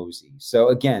Scamozzi. So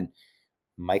again,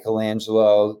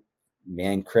 Michelangelo,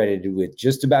 man credited with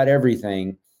just about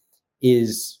everything,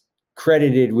 is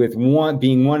credited with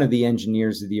being one of the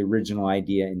engineers of the original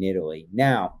idea in Italy.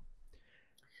 Now,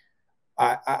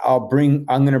 I'm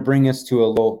going to bring us to a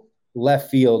little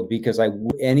left field because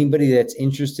anybody that's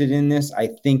interested in this, I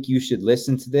think you should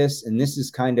listen to this. And this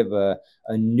is kind of a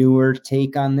newer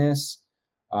take on this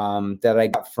that I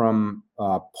got from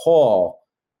Paul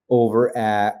over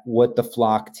at What the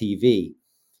Flock TV.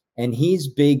 And he's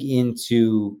big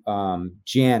into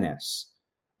Janus.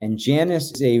 And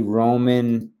Janus is a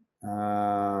Roman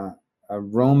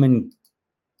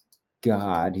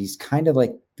god. He's kind of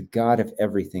like the god of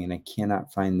everything. And I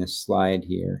cannot find this slide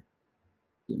here.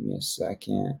 Give me a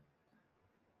second.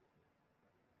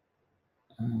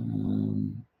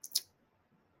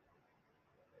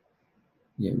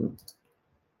 Yeah.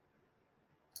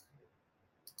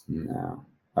 No.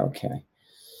 Okay.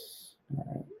 All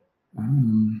right.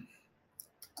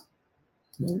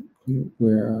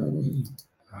 Where are we?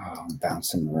 Oh, I'm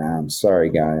bouncing around. Sorry,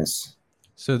 guys.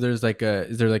 So is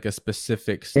there like a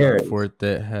specific star fort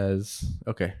that has,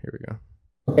 okay, here we go.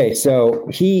 Okay, so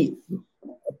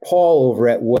Paul over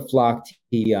at What Flock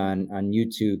TV on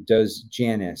YouTube does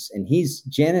Janus, and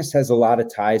Janus has a lot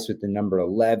of ties with the number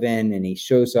 11, and he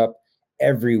shows up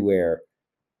everywhere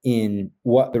in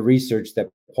what the research that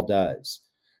Paul does.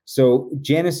 So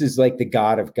Janus is like the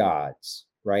god of gods,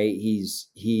 right? He's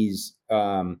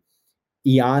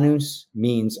Janus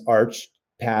means arch,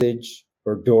 passage,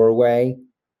 or doorway.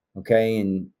 Okay,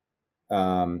 and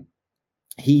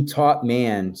he taught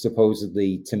man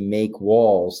supposedly to make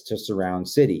walls to surround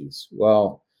cities.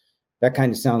 Well, that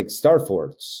kind of sounds like star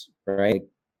forts, right?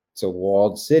 It's a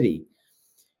walled city.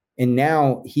 And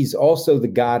now he's also the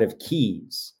god of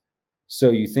keys.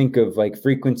 So you think of like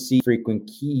frequency, frequent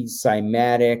keys,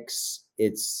 cymatics.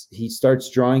 He starts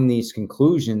drawing these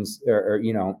conclusions or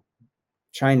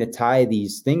trying to tie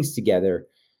these things together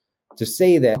to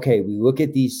say that, okay, we look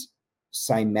at these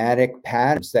cymatic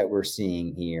patterns that we're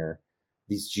seeing here,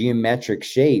 these geometric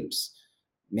shapes,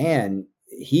 man,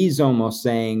 he's almost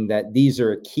saying that these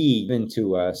are a key given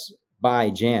to us by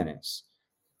Janus,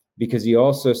 because he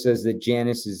also says that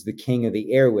Janus is the king of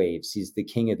the airwaves. He's the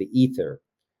king of the ether.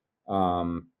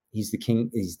 He's the king.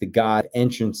 He's the god of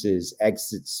entrances,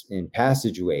 exits, and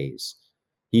passageways.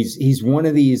 He's one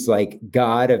of these like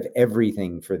god of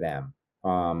everything for them.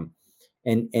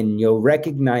 And you'll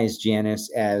recognize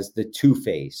Janus as the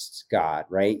two-faced god,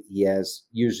 right? He has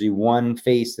usually one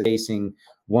face that's facing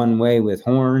one way with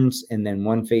horns, and then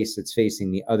one face that's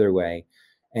facing the other way.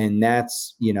 And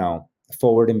that's,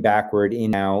 forward and backward,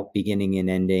 in, out, beginning and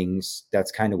endings.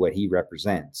 That's kind of what he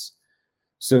represents.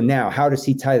 So now, how does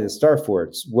he tie the star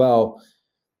forts? Well,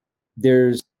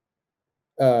 there's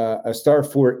a star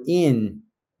fort in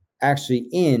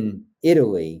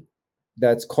Italy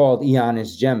that's called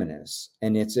Janus Geminus,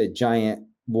 and it's a giant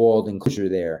walled enclosure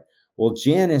there. Well,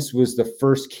 Janus was the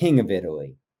first king of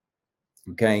Italy.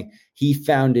 Okay, he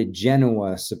founded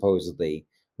Genoa, supposedly,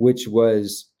 which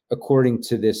was, according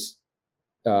to this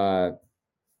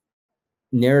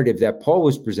narrative that Paul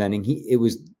was presenting,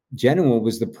 Genoa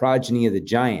was the progeny of the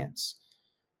giants.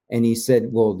 And he said,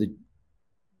 well,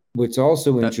 what's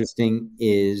also interesting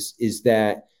is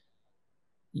that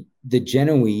the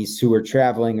Genoese who were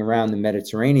traveling around the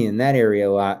Mediterranean, that area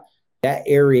a lot, that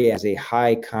area has a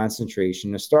high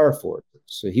concentration of star forts.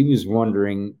 So he was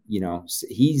wondering,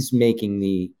 he's making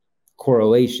the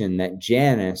correlation that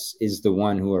Janus is the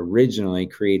one who originally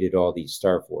created all these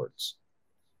star forts.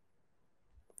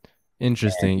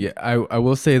 Interesting. Yeah, I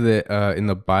will say that in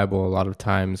the Bible, a lot of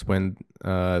times when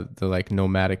the like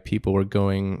nomadic people were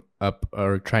going up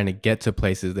or trying to get to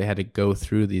places, they had to go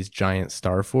through these giant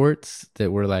star forts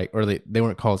that were like, or they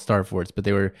weren't called star forts, but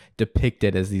they were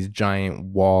depicted as these giant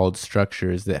walled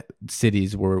structures that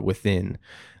cities were within,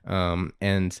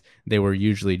 and they were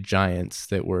usually giants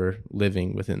that were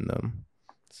living within them.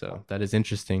 So that is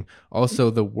interesting. Also,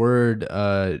 the word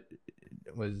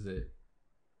was it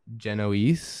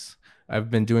Genoese? I've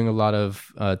been doing a lot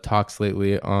of talks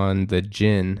lately on the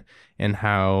jinn and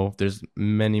how there's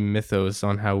many mythos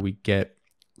on how we get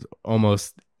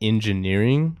almost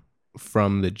engineering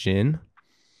from the jinn.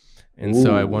 And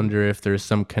so I wonder if there's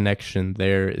some connection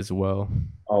there as well.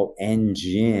 Oh,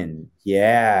 engine.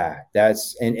 Yeah.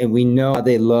 And we know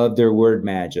they love their word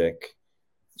magic.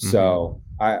 So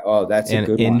that's a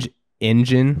good one.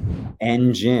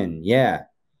 Engine. Yeah.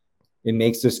 It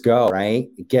makes us go, right?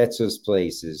 It gets us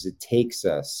places. It takes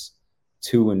us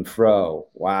to and fro.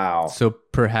 Wow. So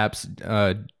perhaps,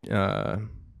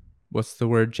 what's the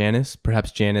word? Janus?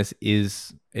 Perhaps Janus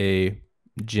is a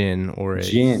jinn or a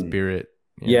spirit.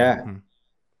 Yeah.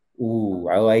 Ooh,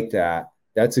 I like that.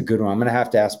 That's a good one. I'm going to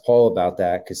have to ask Paul about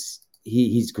that because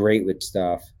he's great with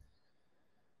stuff.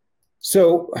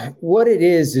 So what it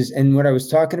is, and what I was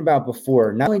talking about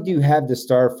before, not only do you have the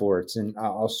star forts, and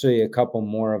I'll show you a couple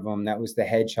more of them. That was the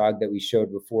hedgehog that we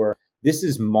showed before. This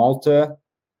is Malta.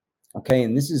 Okay.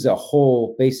 And this is a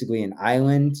whole, basically an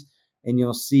island. And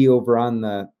you'll see over on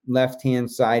the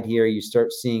left-hand side here, you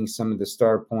start seeing some of the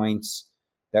star points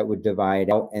that would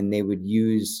divide out, and they would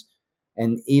use,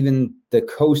 and even the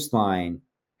coastline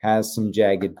has some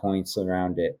jagged points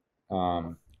around it.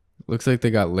 Looks like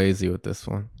they got lazy with this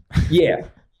one. Yeah.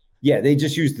 Yeah. They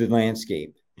just used the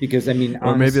landscape because, I mean,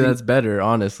 Or maybe honestly, that's better,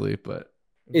 honestly, but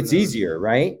who it's knows? easier,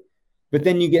 right? But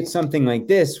then you get something like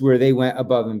this where they went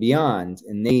above and beyond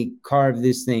and they carved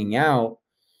this thing out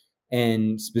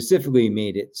and specifically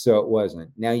made it so it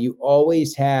wasn't. Now you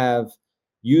always have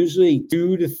usually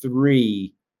 2 to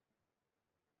 3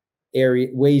 area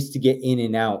ways to get in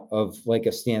and out of like a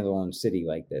standalone city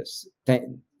like this.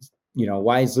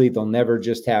 Wisely, they'll never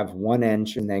just have one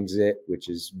entrance and exit, which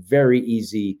is very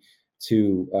easy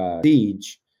to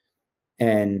siege.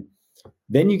 And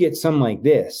then you get some like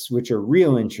this, which are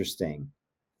real interesting,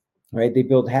 right? They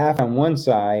build half on one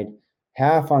side,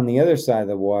 half on the other side of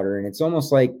the water, and it's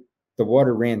almost like the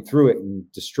water ran through it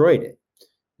and destroyed it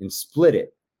and split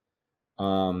it.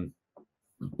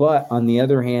 But on the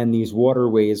other hand, these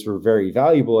waterways were very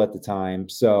valuable at the time,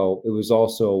 so it was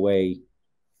also a way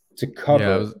to Yeah,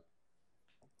 cover.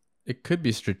 it could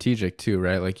be strategic too,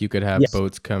 right? Like you could have Yes,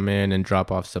 boats come in and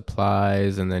drop off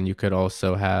supplies, and then you could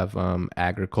also have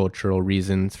agricultural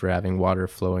reasons for having water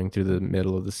flowing through the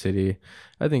middle of the city.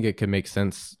 I think it could make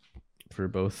sense for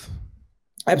both.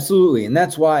 absolutely. And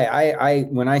that's why I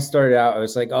when I started out, I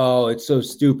was like, oh, it's so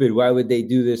stupid. Why would they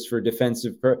do this for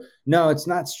defensive? No, it's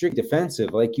not strict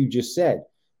defensive. Like you just said,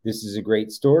 this is a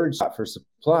great storage spot for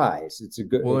supplies. Well, It's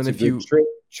and a if good you,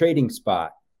 trading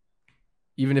spot.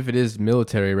 even if it is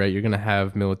military, right, you're gonna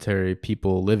have military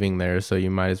people living there, so you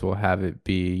might as well have it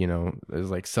be, as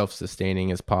like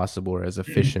self-sustaining as possible or as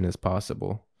efficient as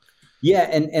possible. Yeah,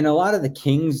 and a lot of the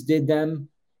kings did them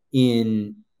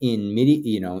in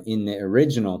the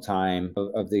original time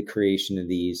of the creation of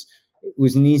these. It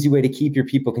was an easy way to keep your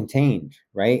people contained,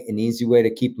 right? An easy way to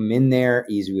keep them in there,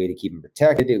 easy way to keep them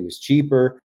protected. It was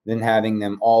cheaper than having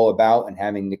them all about and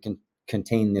having to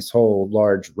contain this whole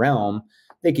large realm.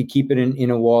 They could keep it in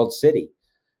a walled city.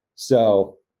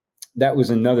 So that was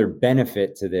another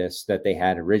benefit to this that they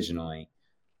had originally.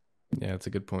 Yeah, that's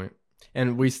a good point.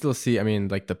 And we still see, I mean,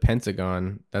 like the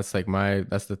Pentagon, that's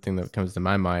the thing that comes to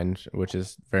my mind, which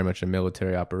is very much a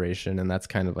military operation, and that's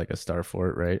kind of like a star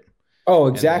fort, right? Oh,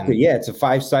 And exactly. then Yeah, it's a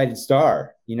five-sided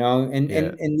star, and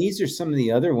yeah, and these are some of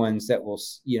the other ones that will,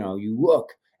 you look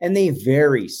and they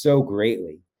vary so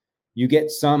greatly. You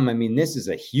get some, I mean, this is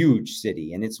a huge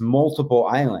city and it's multiple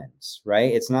islands,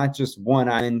 right? It's not just one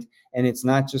island and it's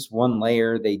not just one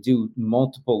layer. They do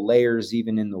multiple layers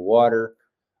even in the water.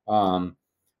 Um,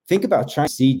 think about trying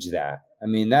to siege that. I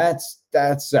mean, that's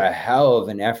a hell of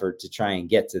an effort to try and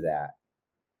get to that.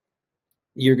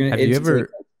 You're gonna have you it's like ever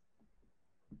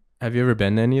have you ever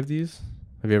been to any of these?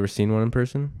 Have you ever seen one in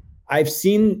person? I've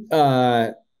seen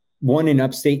one in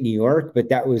upstate New York, but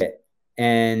that was it.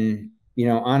 And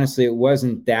honestly, it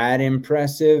wasn't that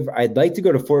impressive. I'd like to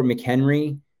go to Fort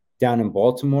McHenry down in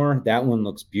Baltimore. That one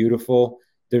looks beautiful.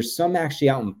 There's some actually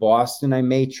out in Boston I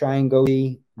may try and go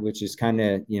see, which is kind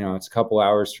of, it's a couple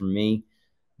hours from me.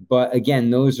 But again,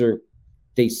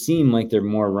 they seem like they're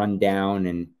more run down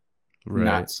and Right.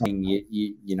 not something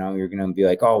you're going to be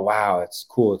like, oh, wow, it's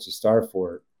cool. It's a star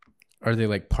fort. Are they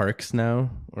like parks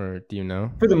now, or do you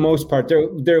know? For the most part,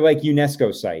 they're like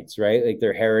UNESCO sites, right? Like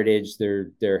they're heritage,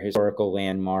 they're historical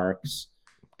landmarks.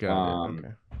 Got it. Um,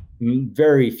 Okay.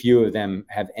 Very few of them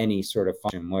have any sort of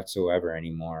function whatsoever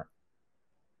anymore.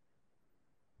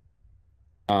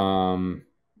 Um,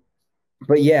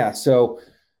 but yeah, so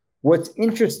what's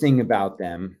interesting about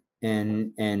them,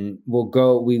 and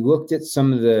we looked at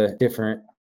some of the different.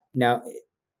 Now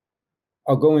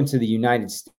I'll go into the United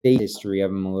States history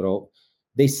of them a little.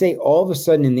 They say all of a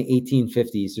sudden in the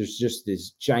 1850s, there's just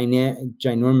this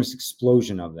ginormous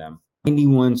explosion of them.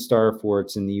 91 star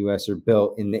forts in the US are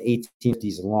built in the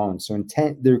 1850s alone. So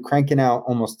they're cranking out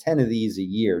almost 10 of these a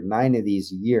year, 9 of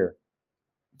these a year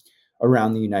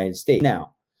around the United States.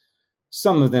 Now,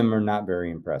 some of them are not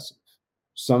very impressive.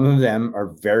 Some of them are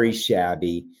very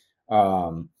shabby.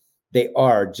 They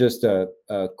are just a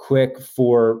quick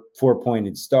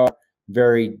four-pointed star,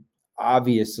 very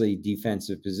obviously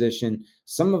defensive position.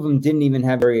 Some of them didn't even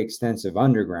have very extensive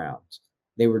underground.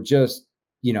 They were just,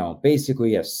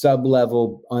 basically a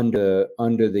sub-level under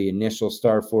the initial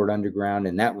star fort underground,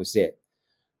 and that was it.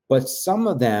 But some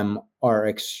of them are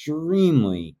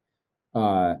extremely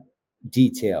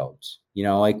detailed,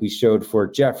 like we showed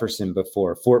Fort Jefferson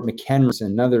before. Fort McHenry is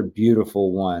another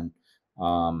beautiful one,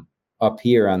 up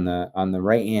here on the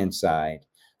right hand side.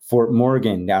 Fort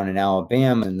Morgan down in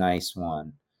Alabama, a nice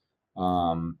one.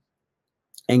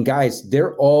 And guys,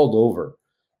 they're all over.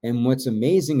 And what's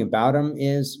amazing about them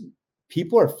is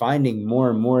people are finding more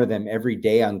and more of them every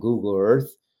day on Google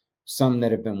Earth. Some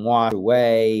that have been washed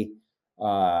away,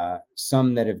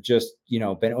 some that have just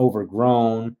been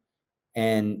overgrown,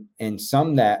 and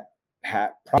some that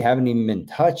probably haven't even been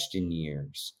touched in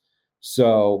years.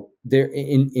 So there,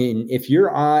 if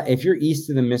you're east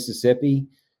of the Mississippi,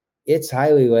 it's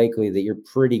highly likely that you're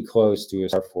pretty close to a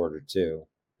star fort or two,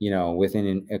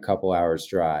 within a couple hours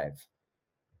drive.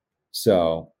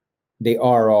 So they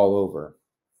are all over.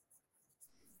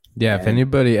 Yeah, if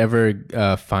anybody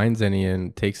ever finds any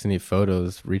and takes any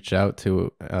photos, reach out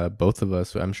to both of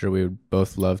us. I'm sure we would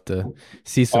both love to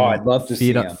see some I'd love to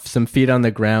see some feet on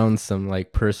the ground, some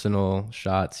like personal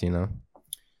shots, Yeah,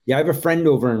 I have a friend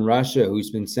over in Russia who's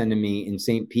been sending me, in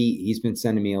St. Pete, he's been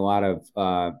sending me a lot of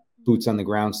boots on the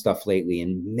ground stuff lately.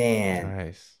 And man,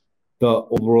 nice. The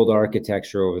old world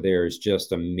architecture over there is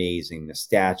just amazing. The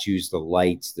statues, the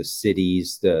lights, the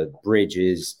cities, the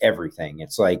bridges, everything.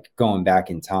 It's like going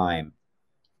back in time.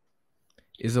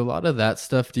 Is a lot of that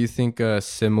stuff, do you think, a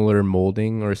similar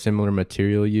molding or similar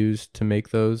material used to make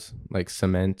those, like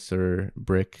cement or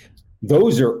brick?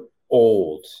 Those are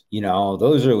old,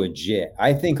 those are legit.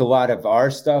 I think a lot of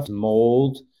our stuff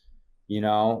mold,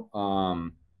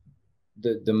 the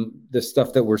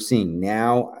stuff that we're seeing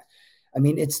now. I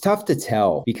mean, it's tough to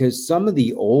tell because some of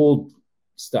the old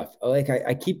stuff, like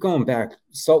I keep going back.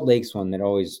 Salt Lake's one that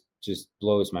always just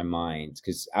blows my mind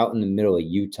because out in the middle of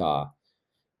Utah,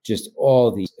 just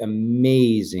all these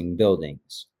amazing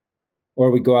buildings.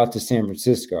 Or we go out to San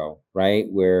Francisco, right,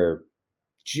 where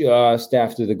just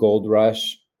after the gold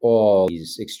rush, all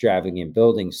these extravagant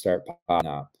buildings start popping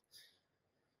up.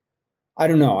 I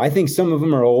don't know. I think some of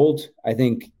them are old. I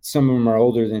think some of them are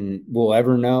older than we'll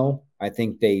ever know. I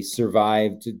think they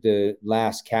survived the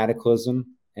last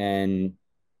cataclysm, and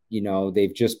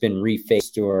they've just been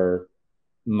refaced or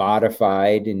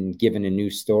modified and given a new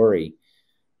story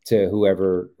to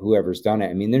whoever's done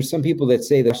it. I mean, there's some people that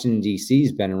say that Washington D.C.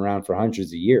 has been around for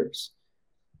hundreds of years.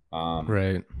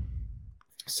 Right.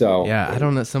 So yeah, I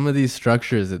don't know. Some of these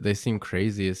structures, they seem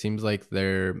crazy. It seems like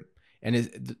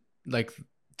it's like,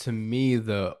 to me,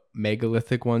 the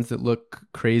megalithic ones that look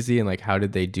crazy and like, how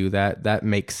did they do that? That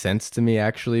makes sense to me,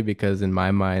 actually, because in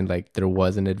my mind, like, there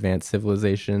was an advanced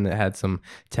civilization that had some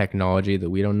technology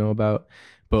that we don't know about.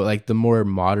 But like the more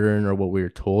modern, or what we were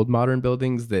told, modern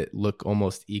buildings that look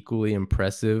almost equally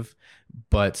impressive,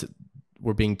 but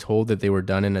we're being told that they were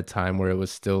done in a time where it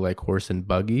was still like horse and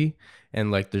buggy,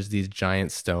 and like there's these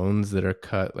giant stones that are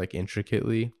cut like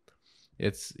intricately.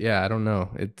 I don't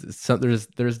know.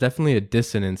 There's definitely a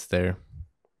dissonance there.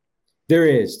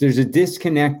 There's a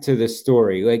disconnect to the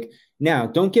story. Like, now,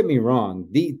 don't get me wrong.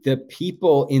 The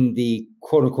people in the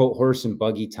quote unquote horse and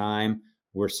buggy time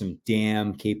were some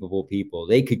damn capable people.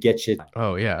 They could get shit.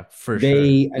 Oh yeah, for sure.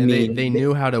 They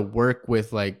knew how to work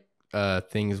with like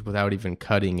things without even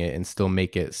cutting it and still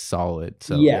make it solid.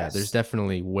 So yes. Yeah, there's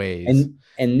definitely ways.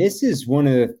 And this is one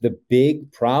of the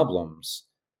big problems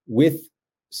with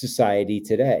society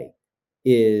today,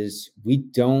 is we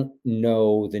don't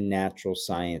know the natural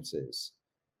sciences,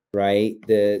 right?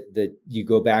 You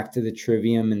go back to the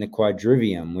trivium and the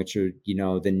quadrivium, which are,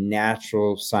 the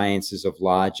natural sciences of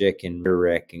logic and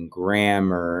rhetoric and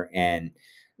grammar and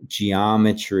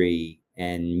geometry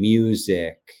and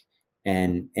music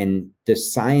and the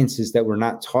sciences that were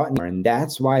not taught anymore. And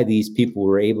that's why these people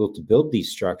were able to build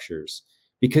these structures,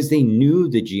 because they knew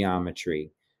the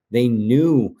geometry. They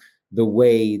knew the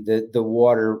way the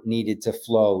water needed to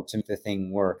flow to make the thing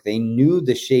work. They knew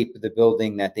the shape of the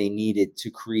building that they needed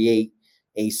to create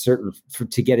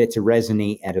to get it to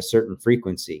resonate at a certain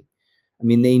frequency. I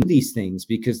mean, they knew these things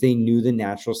because they knew the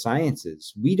natural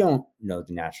sciences. We don't know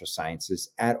the natural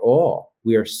sciences at all.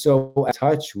 We are so in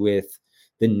touch with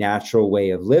the natural way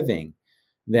of living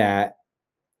that,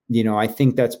 I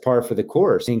think that's par for the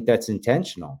course. I think that's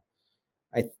intentional.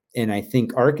 And I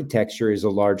think architecture is a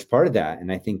large part of that. And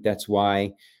I think that's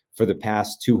why for the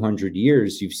past 200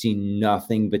 years, you've seen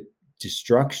nothing but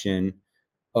destruction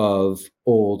of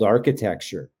old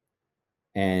architecture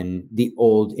and the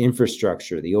old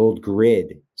infrastructure, the old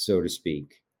grid, so to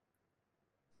speak.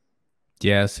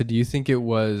 Yeah. So do you think there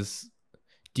was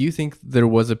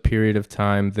a period of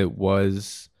time that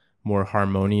was more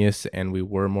harmonious and we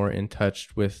were more in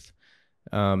touch with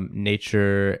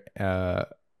nature,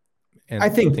 and I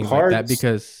think things parts, like that?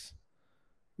 Because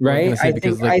right?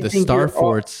 because the star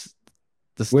forts,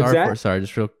 The What's Star that? Fort, sorry,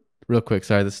 just real quick,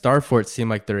 sorry. The Star Forts seem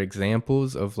like they're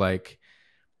examples of like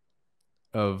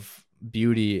of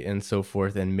beauty and so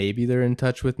forth, and maybe they're in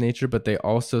touch with nature, but they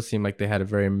also seem like they had a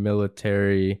very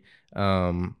military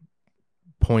um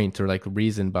point or like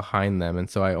reason behind them. And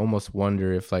so I almost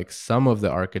wonder if like some of the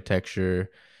architecture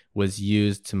was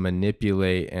used to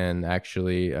manipulate and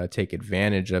actually take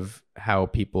advantage of how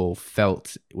people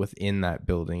felt within that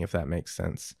building, if that makes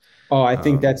sense. Oh, I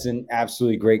think um that's an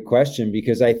absolutely great question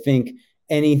because I think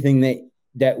anything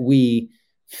that we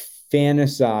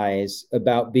fantasize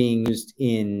about being used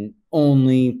in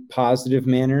only positive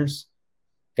manners,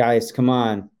 guys, come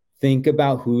on, think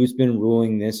about who's been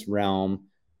ruling this realm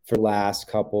for the last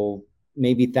couple,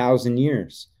 maybe 1,000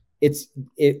 years. It's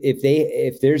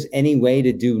if there's any way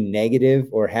to do negative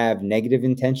or have negative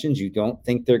intentions, you don't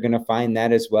think they're going to find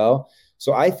that as well.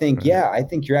 So I think, right. yeah, I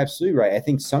think you're absolutely right. I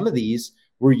think some of these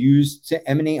were used to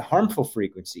emanate harmful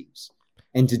frequencies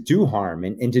and to do harm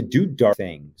and to do dark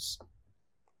things.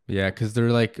 Yeah, because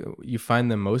they're like you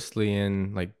find them mostly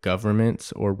in like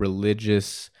governments or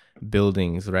religious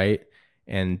buildings, right?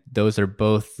 And those are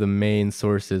both the main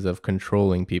sources of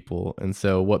controlling people. And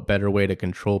so, what better way to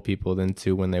control people than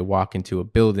to, when they walk into a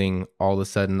building, all of a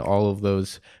sudden, all of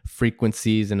those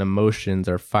frequencies and emotions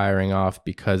are firing off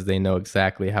because they know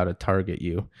exactly how to target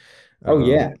you. Oh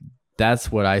yeah. Um,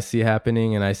 that's what I see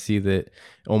happening, and I see that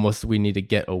almost we need to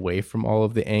get away from all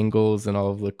of the angles and all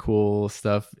of the cool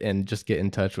stuff and just get in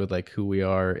touch with like who we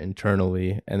are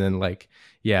internally, and then like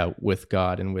yeah, with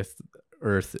God and with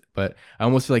Earth. But I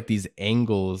almost feel like these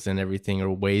angles and everything are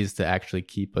ways to actually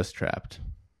keep us trapped.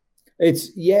 It's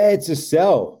a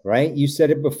cell, right? You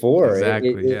said it before.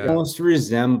 Exactly. It Yeah. almost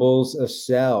resembles a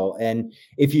cell. And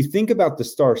if you think about the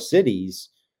star cities,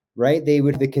 right, they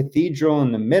would have the cathedral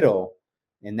in the middle,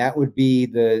 and that would be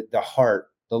the heart,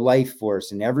 the life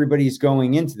force, and everybody's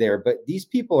going into there. But these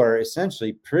people are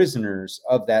essentially prisoners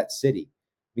of that city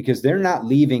because they're not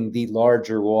leaving the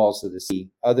larger walls of the city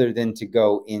other than to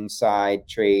go inside,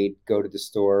 trade, go to the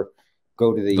store,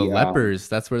 go to The the lepers,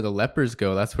 that's where the lepers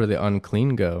go. That's where the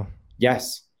unclean go.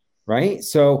 yes, right.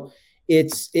 So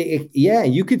yeah,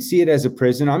 you could see it as a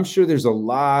prison. I'm sure there's a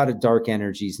lot of dark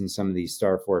energies in some of these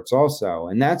star forts also,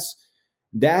 and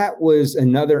that was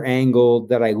another angle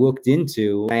that I looked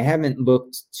into. I haven't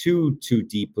looked too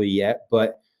deeply yet,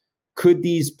 but could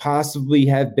these possibly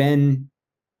have been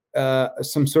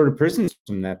some sort of prison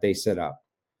system that they set up?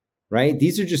 Right,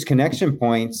 these are just connection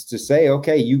points to say,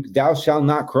 okay, you thou shalt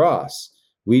not cross.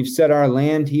 We've set our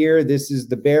land here. This is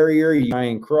the barrier. You try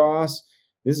and cross.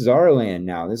 This is our land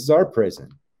now. This is our prison.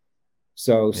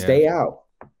 So Yeah. stay out.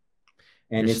 You're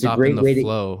And it's a stopping great the way to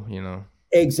flow, you know.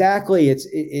 exactly.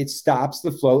 It stops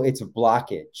the flow. It's a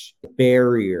blockage, a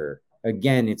barrier.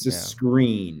 Again, it's a Yeah.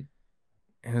 screen.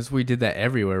 And as we did that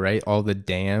everywhere, right? All the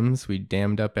dams, we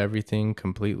dammed up everything,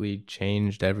 completely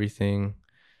changed everything.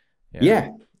 Yeah. Yeah,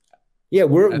 yeah. I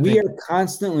We think are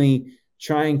constantly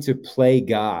trying to play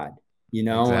God, and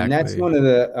that's exactly. one of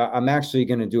the. I'm actually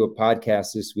going to do a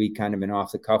podcast this week, kind of an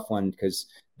off the cuff one, because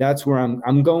that's where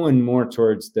I'm going more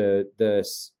towards the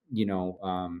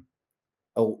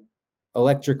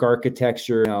electric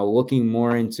architecture, looking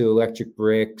more into electric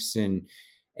bricks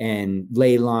and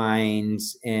ley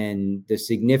lines and the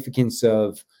significance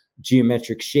of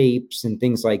geometric shapes and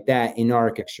things like that in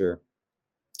architecture.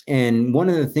 And one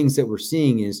of the things that we're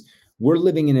seeing is we're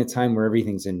living in a time where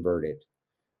everything's inverted,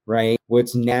 right?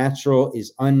 What's natural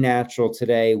is unnatural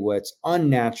today. What's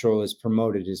unnatural is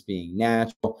promoted as being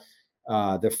natural.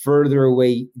 The further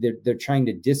away they're trying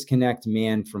to disconnect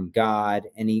man from God,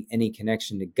 any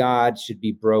connection to God should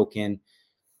be broken.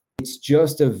 It's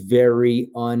just a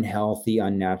very unhealthy,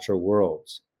 unnatural world.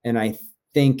 And I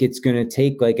think it's going to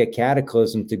take like a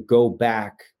cataclysm to go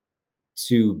back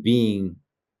to being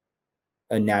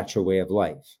a natural way of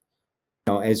life.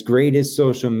 As great as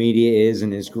social media is,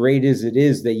 and as great as it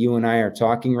is that you and I are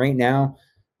talking right now,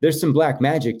 there's some black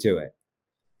magic to it.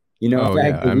 In Oh fact,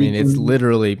 yeah. that I we mean, it's can.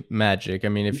 literally magic. I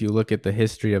mean, if you look at the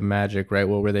history of magic, right?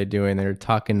 What were they doing? They were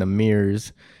talking to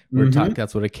mirrors. Mhm.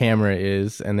 That's what a camera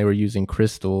is, and they were using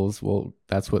crystals. Well,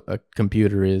 that's what a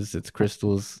computer is. It's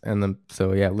crystals and them.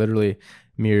 So yeah, literally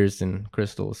mirrors and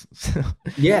crystals. So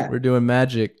Yeah. we're doing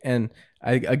magic. And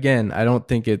I don't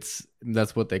think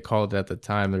that's what they called it at the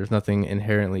time. There's nothing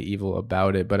inherently evil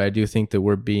about it, but I do think that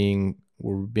we're being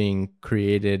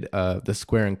created, the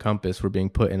square and compass, we're being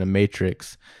put in a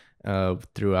matrix,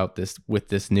 throughout this with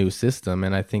this new system.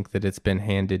 And I think that it's been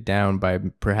handed down by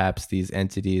perhaps these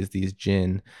entities, these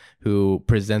jinn, who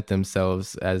present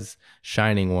themselves as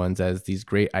shining ones, as these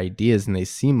great ideas, and they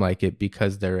seem like it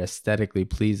because they're aesthetically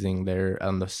pleasing. They're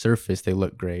on the surface, they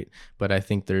look great, but I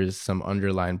think there's some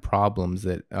underlying problems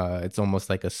that it's almost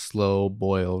like a slow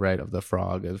boil, right, of the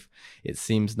frog. Of it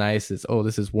seems nice, it's oh,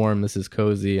 this is warm, this is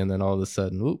cozy, and then all of a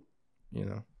sudden, whoop, you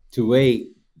know. To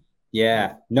wait.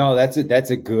 Yeah, no, that's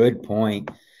a good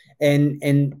point.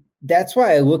 And that's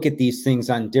why I look at these things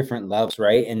on different levels,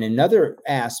 right? And another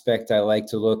aspect I like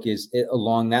to look is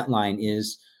along that line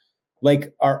is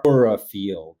like our aura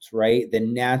field, right? The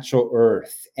natural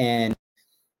earth. And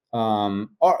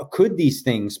could these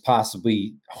things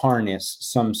possibly harness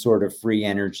some sort of free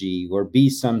energy or be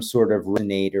some sort of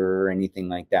resonator or anything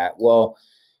like that? Well,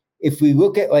 if we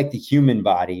look at like the human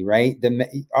body, right?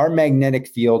 Our magnetic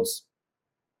fields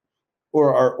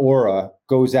or our aura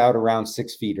goes out around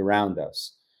 6 feet around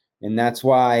us. And that's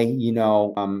why, you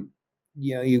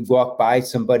walk by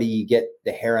somebody, you get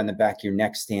the hair on the back of your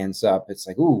neck stands up. It's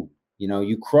like, ooh,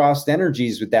 you crossed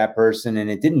energies with that person and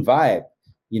it didn't vibe,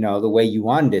 the way you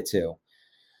wanted it to.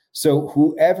 So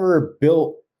whoever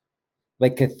built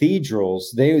like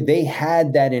cathedrals, they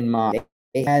had that in mind.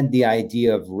 They had the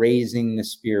idea of raising the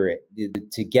spirit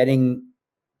to getting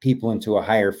people into a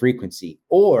higher frequency,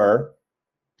 or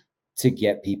to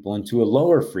get people into a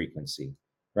lower frequency,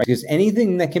 right? Because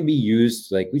anything that can be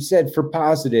used, like we said, for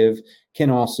positive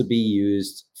can also be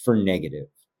used for negative.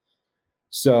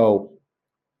 So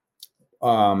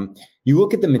you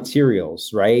look at the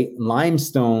materials, right?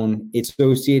 Limestone, it's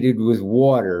associated with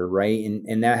water, right?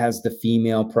 And that has the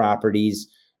female properties.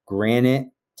 Granite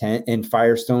and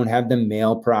Firestone have the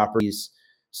male properties.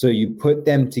 So you put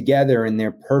them together and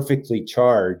they're perfectly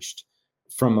charged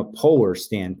from a polar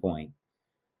standpoint.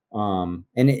 And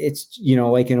it's,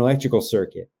 like an electrical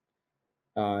circuit.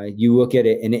 You look at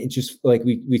it and it just, like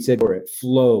we said before, it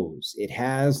flows. It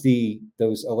has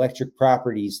those electric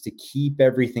properties to keep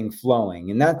everything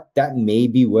flowing. And that may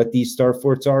be what these star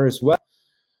forts are as well.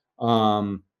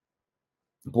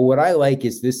 But what I like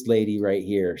is this lady right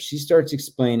here. She starts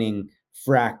explaining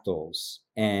fractals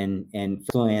and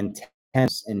fractal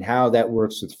antennas and how that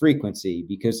works with frequency,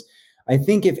 because I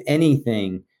think if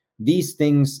anything, these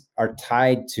things are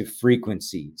tied to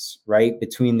frequencies, right?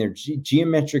 Between their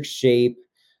geometric shape,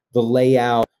 the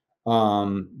layout,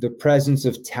 the presence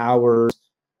of towers,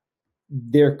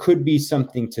 there could be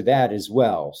something to that as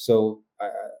well. So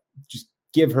just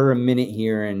give her a minute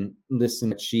here and listen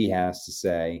to what she has to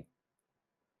say.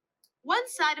 One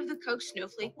side of the Coke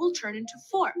snowflake will turn into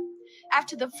 4.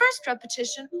 After the first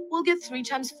repetition, we'll get 3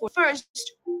 times 4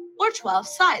 first, or 12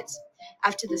 sides.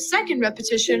 After the second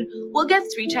repetition, we'll get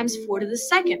 3 times 4 to the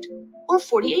second, or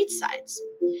 48 sides.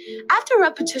 After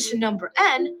repetition number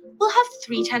n, we'll have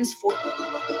 3 times 4.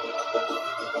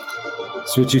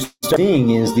 So what you're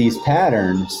seeing is these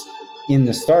patterns in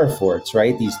the star forts,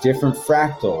 right? These different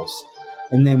fractals.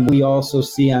 And then we also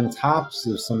see on tops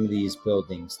of some of these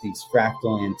buildings, these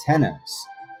fractal antennas.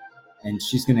 And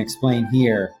she's going to explain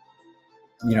here,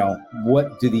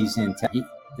 what do these antennas,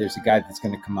 there's a guy that's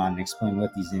going to come on and explain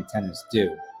what these antennas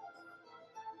do.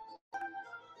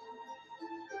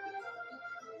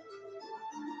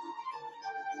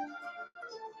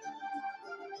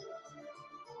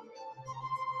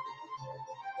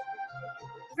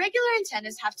 Regular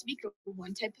antennas have to be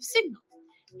one type of signal,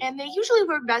 and they usually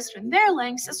work best when their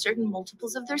lengths are certain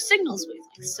multiples of their signal's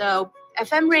wavelength. So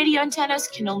FM radio antennas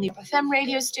can only pick up FM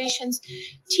radio stations,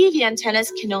 TV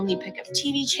antennas can only pick up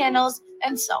TV channels,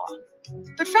 and so on.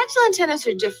 But fractal antennas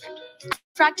are different.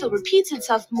 Fractal repeats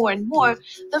itself more and more,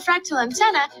 the fractal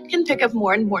antenna can pick up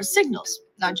more and more signals,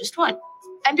 not just one.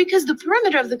 And because the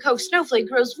perimeter of the Coke snowflake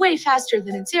grows way faster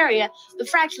than its area, the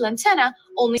fractal antenna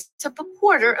only takes up a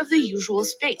quarter of the usual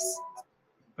space.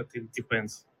 But it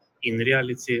depends. In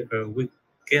reality, we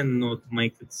cannot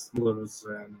make it smaller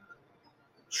than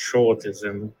shorter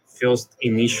than first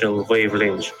initial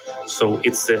wavelength. So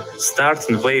it's a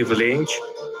starting wavelength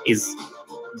is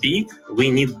big.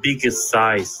 We need bigger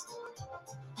size.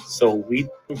 So we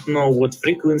don't know what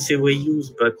frequency we use,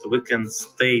 but we can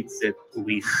state that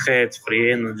we had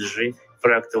free energy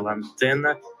fractal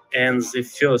antenna, and the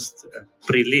first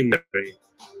preliminary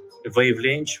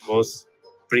wavelength was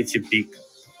pretty big.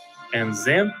 And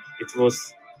then it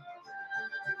was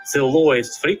the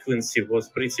lowest frequency was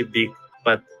pretty big,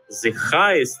 but the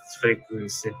highest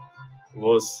frequency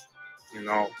was,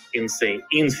 insane,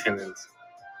 infinite.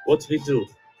 What we do?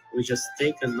 We just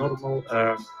take a normal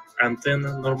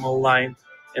antenna, normal line,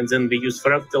 and then we use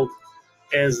fractal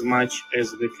as much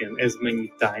as we can, as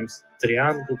many times.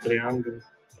 Triangle,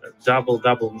 double,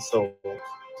 double, and so on.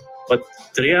 But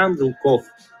triangle Koch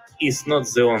is not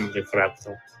the only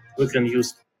fractal. We can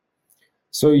use.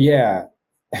 So yeah,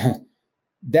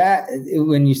 that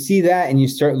when you see that and you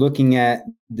start looking at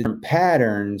the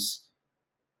patterns,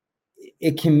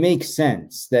 it can make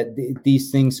sense that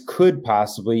these things could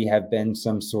possibly have been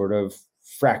some sort of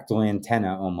fractal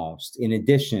antenna almost. In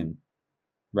addition,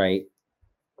 right?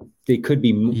 They could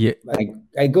be. Yeah.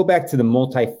 I go back to the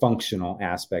multifunctional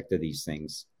aspect of these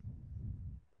things.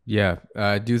 Yeah,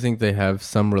 I do think they have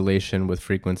some relation with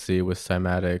frequency, with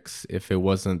cymatics. If it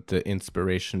wasn't the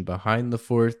inspiration behind the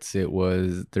forts,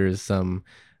 there's some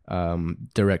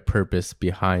direct purpose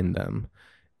behind them.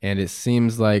 And it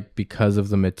seems like because of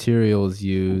the materials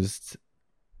used,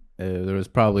 there was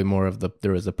probably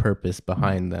there was a purpose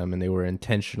behind them, and they were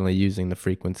intentionally using the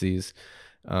frequencies.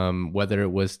 Whether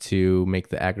it was to make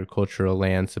the agricultural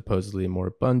land supposedly more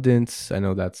abundant. I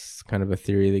know that's kind of a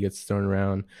theory that gets thrown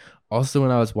around. Also,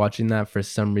 when I was watching that, for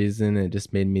some reason, it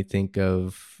just made me think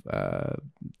of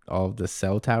all of the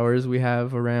cell towers we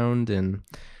have around and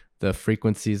the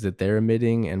frequencies that they're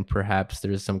emitting. And perhaps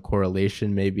there's some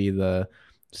correlation. Maybe the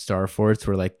star forts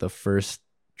were like the first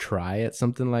try at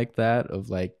something like that, of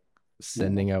like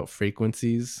sending out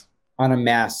frequencies on a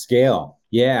mass scale.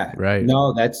 Yeah. Right.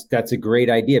 No, that's a great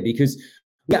idea, because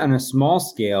on a small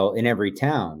scale in every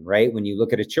town, right? When you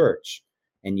look at a church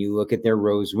and you look at their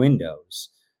rose windows,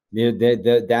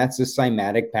 that's a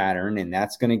cymatic pattern, and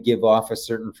that's going to give off a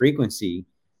certain frequency,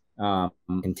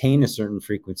 contain a certain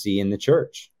frequency in the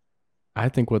church. I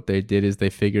think what they did is they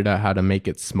figured out how to make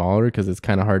it smaller, because it's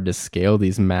kind of hard to scale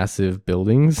these massive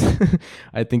buildings.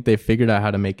 I think they figured out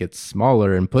how to make it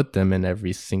smaller and put them in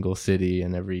every single city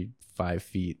and every 5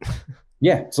 feet.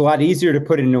 Yeah, it's a lot easier to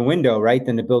put it in a window, right,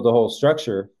 than to build a whole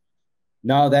structure.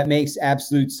 No, that makes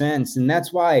absolute sense. And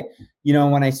that's why,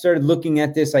 when I started looking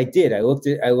at this, I looked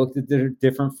at the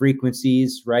different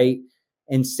frequencies, right?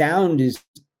 And sound is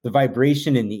the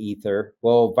vibration in the ether.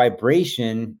 Well,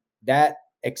 vibration, that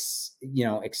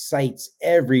excites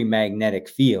every magnetic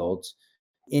field,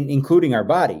 including our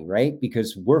body, right?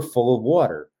 Because we're full of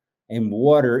water, and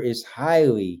water is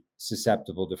highly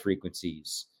susceptible to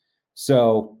frequencies.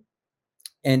 So,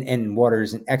 and water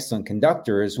is an excellent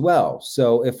conductor as well.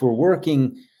 So if we're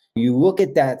working, you look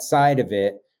at that side of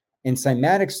it, and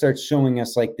cymatics starts showing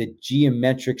us like the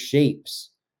geometric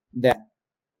shapes that,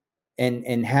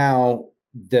 and how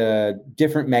the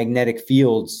different magnetic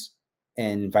fields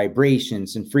and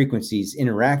vibrations and frequencies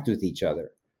interact with each other.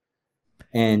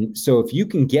 And so if you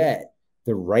can get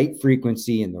the right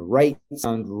frequency and the right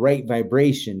sound, right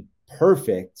vibration,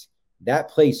 perfect, that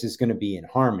place is going to be in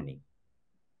harmony.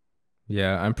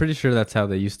 Yeah, I'm pretty sure that's how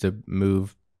they used to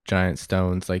move giant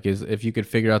stones. Like, if you could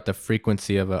figure out the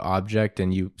frequency of an object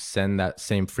and you send that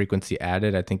same frequency at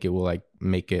it, I think it will like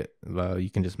make it, you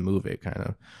can just move it kind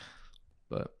of.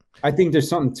 But I think there's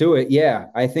something to it. Yeah,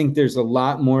 I think there's a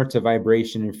lot more to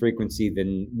vibration and frequency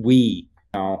than we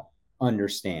now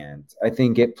understand. I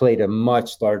think it played a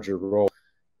much larger role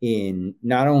in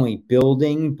not only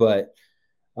building, but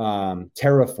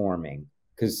terraforming.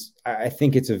 Because I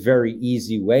think it's a very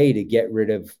easy way to get rid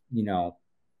of,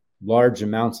 large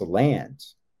amounts of land.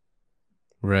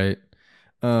 Right.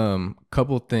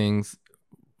 Couple things.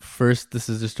 First, this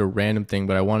is just a random thing,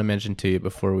 but I want to mention to you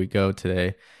before we go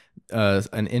today.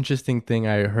 An interesting thing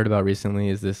I heard about recently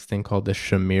is this thing called the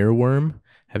Shamir worm.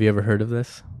 Have you ever heard of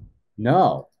this?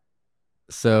 No.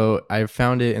 So I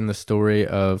found it in the story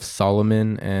of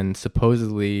Solomon, and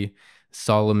supposedly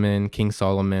King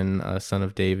Solomon, son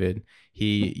of David,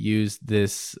 he used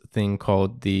this thing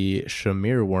called the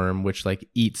Shamir worm, which like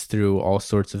eats through all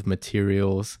sorts of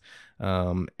materials,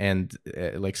 and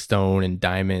like stone and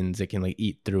diamonds. It can like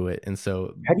eat through it. And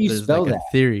so how do you spell like that?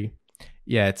 A theory.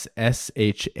 Yeah, it's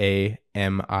Shamir,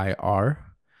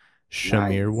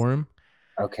 Shamir Nice. worm.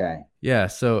 Okay. Yeah,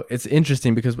 so it's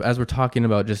interesting because as we're talking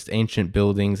about just ancient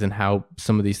buildings and how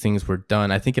some of these things were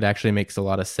done, I think it actually makes a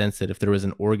lot of sense that if there was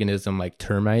an organism like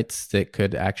termites that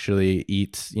could actually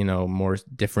eat, more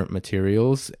different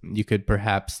materials, you could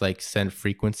perhaps like send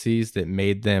frequencies that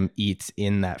made them eat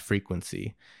in that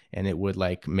frequency, and it would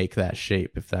like make that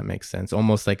shape, if that makes sense.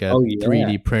 Almost like a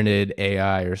 3D printed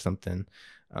AI or something.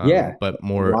 But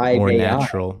more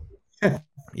natural.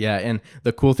 Yeah, and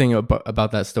the cool thing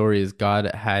about that story is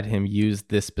God had him use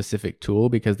this specific tool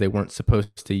because they weren't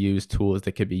supposed to use tools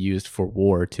that could be used for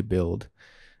war to build.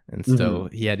 And so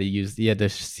he had to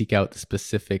seek out the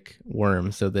specific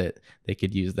worm so that they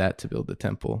could use that to build the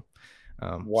temple.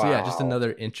 So yeah, just Wow.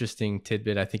 another interesting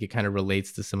tidbit. I think it kind of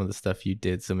relates to some of the stuff you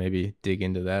did. So maybe dig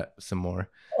into that some more.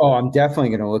 Oh, I'm definitely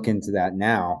going to look into that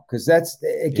now because that's,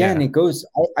 again, Yeah. it goes.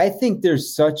 I think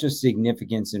there's such a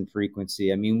significance in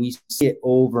frequency. I mean, we see it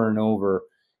over and over.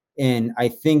 And I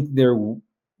think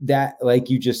that, like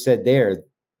you just said there,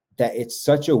 that it's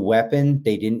such a weapon.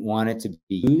 They didn't want it to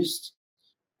be used.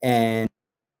 And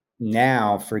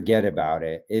now forget about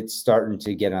it. It's starting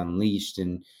to get unleashed.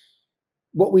 And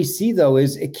what we see though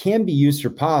is it can be used for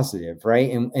positive,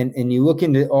 right? And you look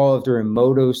into all of the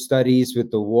Emoto studies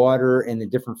with the water and the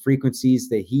different frequencies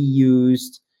that he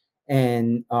used,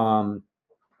 and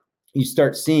you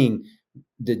start seeing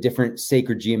the different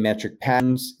sacred geometric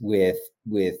patterns with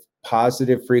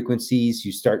positive frequencies.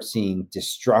 You start seeing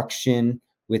destruction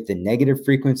with the negative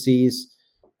frequencies,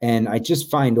 and I just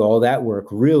find all that work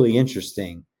really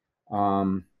interesting.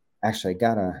 Actually, I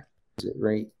gotta, is it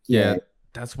right? Yeah,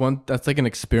 that's like an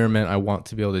experiment I want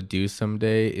to be able to do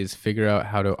someday, is figure out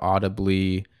how to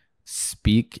audibly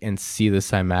speak and see the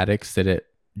cymatics that it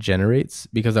generates,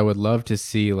 because I would love to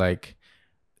see, like,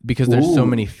 because Ooh. there's so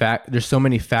many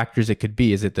factors it could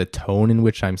be. Is it the tone in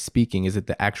which I'm speaking? Is it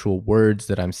the actual words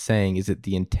that I'm saying? Is it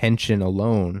the intention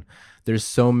alone? There's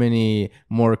so many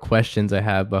more questions I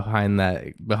have behind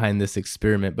this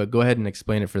experiment, but go ahead and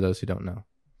explain it for those who don't know.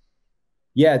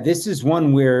 Yeah, this is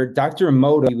one where Dr.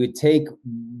 Emoto would take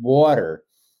water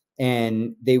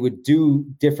and they would do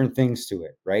different things to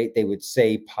it, right? They would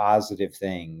say positive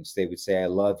things. They would say, I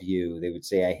love you. They would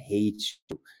say, I hate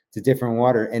you, to different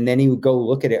water. And then he would go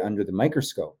look at it under the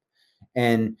microscope.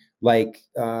 And like,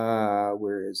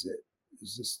 where is it?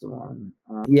 Is this the one?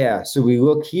 Yeah. So we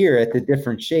look here at the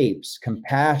different shapes,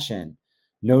 compassion.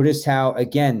 Notice how,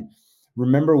 again,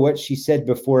 remember what she said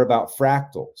before about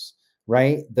fractals,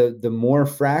 right? The more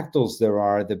fractals there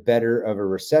are, the better of a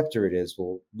receptor it is.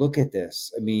 Well, look at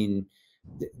this. I mean,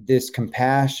 this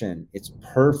compassion, it's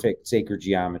perfect sacred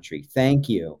geometry. Thank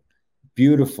you.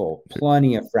 Beautiful.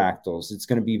 Plenty of fractals. It's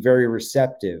going to be very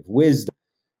receptive. Wisdom,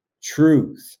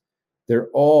 truth. They're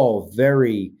all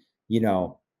very, you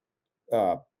know,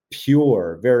 uh,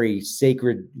 pure, very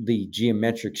sacredly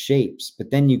geometric shapes. But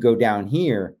then you go down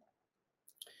here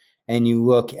and you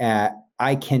look at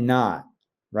I cannot,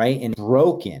 right? And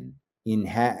broken in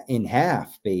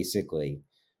half, basically.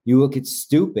 You look at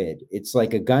stupid, it's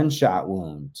like a gunshot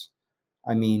wound.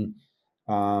 I mean,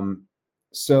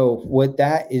 so what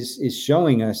that is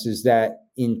showing us is that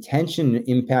intention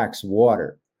impacts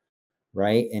water,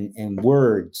 right? And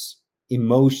words,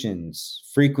 emotions,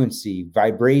 frequency,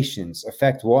 vibrations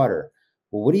affect water.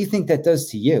 Well, what do you think that does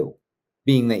to you,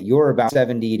 being that you're about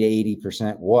 70 to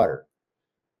 80% water?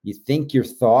 You think your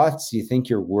thoughts, you think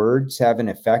your words have an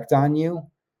effect on you?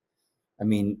 I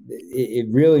mean, it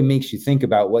really makes you think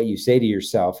about what you say to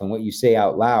yourself and what you say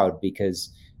out loud,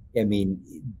 because, I mean,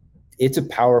 it's a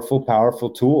powerful, powerful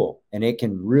tool, and it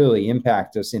can really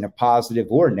impact us in a positive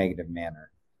or negative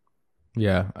manner.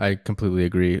 Yeah, I completely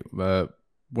agree.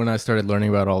 When I started learning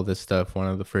about all this stuff, one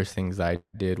of the first things I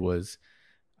did was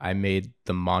I made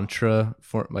the mantra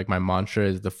for, like, my mantra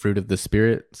is the fruit of the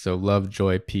spirit. So love,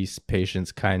 joy, peace,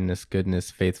 patience, kindness,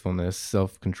 goodness, faithfulness,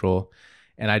 self-control.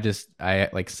 And I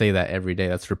like say that every day.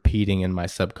 That's repeating in my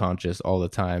subconscious all the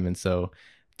time. And so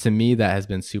to me, that has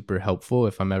been super helpful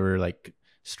if I'm ever like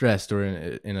stressed or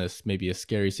in a maybe a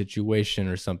scary situation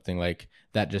or something, like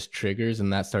that just triggers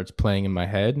and that starts playing in my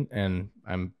head, and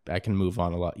I can move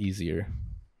on a lot easier.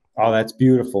 Oh, that's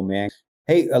beautiful, man.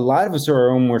 Hey, a lot of us are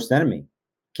our own worst enemy.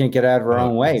 Can't get out of our Oh,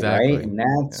 own way, right? exactly. And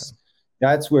Yeah.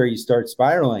 that's where you start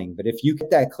spiraling. But if you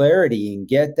get that clarity and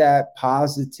get that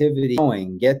positivity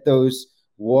going, get those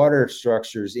water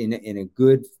structures in a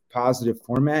good positive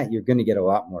format, you're going to get a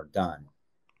lot more done.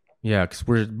 Yeah, because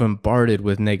we're bombarded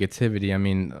with negativity. I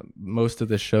mean, most of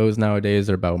the shows nowadays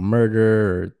are about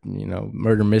murder, or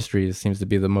murder mysteries seems to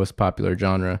be the most popular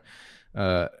genre,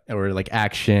 or like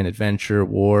action, adventure,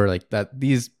 war, like that.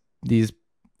 These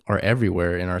are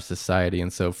everywhere in our society,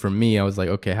 and so for me, I was like,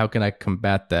 okay, how can I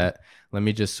combat that? Let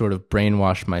me just sort of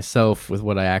brainwash myself with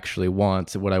what I actually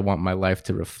want, what I want my life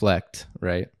to reflect,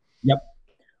 right? Yep.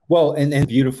 Well, and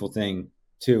beautiful thing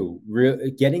too,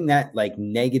 getting that like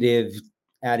negative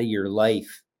out of your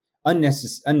life,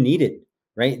 unneeded,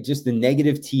 right? Just the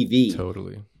negative TV.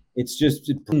 Totally. It's just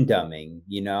brain dumbing,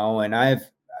 and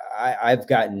I've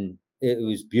gotten, it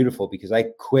was beautiful because I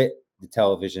quit the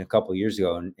television a couple of years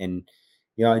ago, and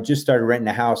I just started renting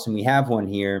a house, and we have one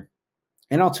here,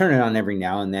 and I'll turn it on every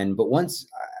now and then, but once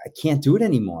I can't do it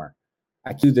anymore.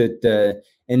 I do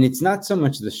and it's not so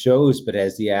much the shows, but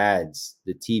as the ads,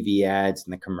 the TV ads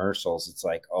and the commercials, it's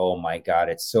like, oh my God,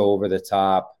 it's so over the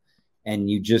top and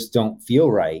you just don't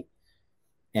feel right.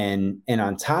 And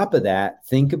on top of that,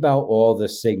 think about all the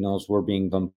signals we're being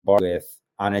bombarded with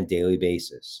on a daily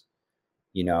basis,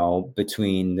 you know,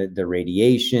 between the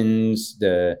radiations,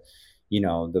 you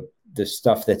know, the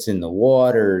stuff that's in the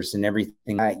waters and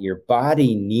everything. That your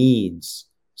body needs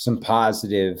some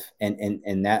positive,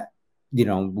 and that, you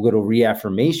know, little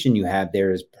reaffirmation you have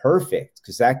there is perfect,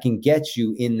 because that can get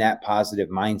you in that positive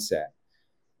mindset,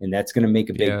 and that's going to make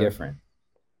a big difference.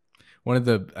 One of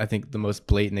the, I think the most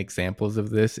blatant examples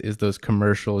of this is those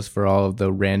commercials for all of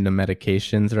the random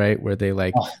medications, right? Where they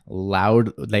like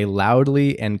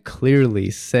loudly and clearly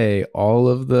say all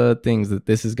of the things that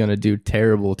this is going to do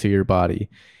terrible to your body.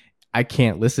 I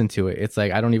can't listen to it. It's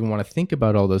like, I don't even want to think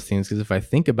about all those things, because if I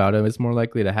think about it, it's more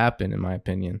likely to happen, in my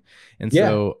opinion. And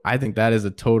so I think that is a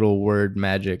total word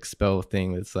magic spell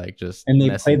thing that's like just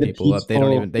messing people up.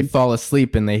 They fall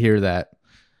asleep and they hear that.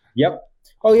 Yep.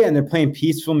 Oh yeah, and they're playing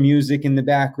peaceful music in the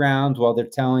background while they're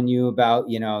telling you about,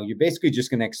 you know, you're basically just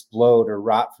going to explode or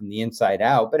rot from the inside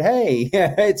out. But hey,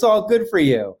 it's all good for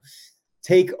you.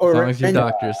 As long as your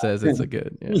doctor says it's a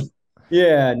good. Yeah.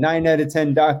 Yeah, 9 out of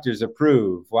 10 doctors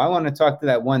approve. Well, I want to talk to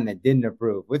that one that didn't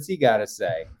approve. What's he got to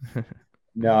say?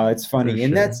 No, it's funny.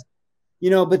 And that's, you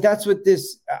know, but that's what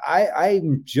this,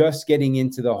 I'm just getting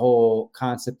into the whole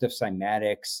concept of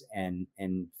cymatics and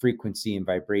frequency and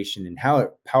vibration and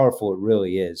how powerful it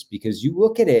really is. Because you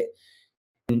look at it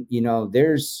and, you know,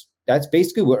 that's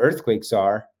basically what earthquakes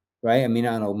are, right? I mean,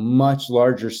 on a much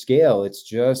larger scale, it's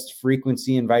just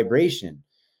frequency and vibration.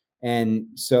 And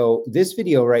so this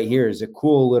video right here is a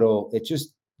cool little, it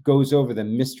just goes over the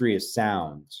mystery of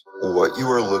sound. What you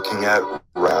are looking at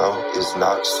now is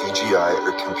not CGI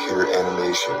or computer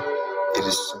animation. It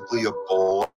is simply a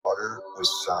bowl of water with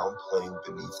sound playing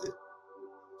beneath it.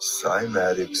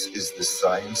 Cymatics is the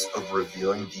science of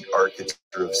revealing the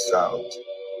architecture of sound.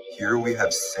 Here we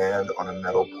have sand on a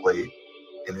metal plate,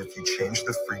 and if you change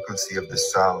the frequency of the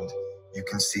sound, you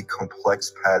can see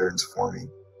complex patterns forming.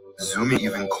 Zooming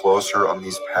even closer on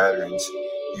these patterns,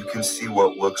 you can see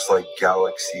what looks like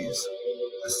galaxies.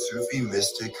 The Sufi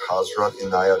mystic Hazrat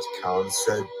Inayat Khan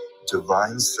said,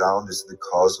 "Divine sound is the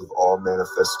cause of all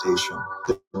manifestation.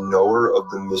 The knower of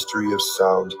the mystery of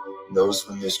sound knows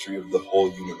the mystery of the whole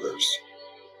universe."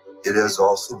 It has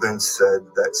also been said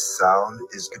that sound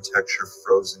is architecture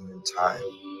frozen in time.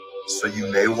 So you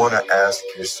may want to ask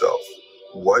yourself,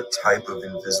 what type of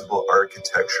invisible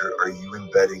architecture are you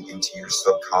embedding into your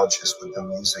subconscious with the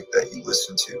music that you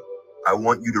listen to? I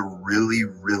want you to really,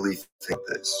 really think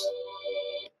this.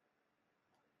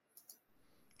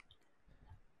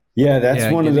 Yeah,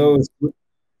 that's one of those.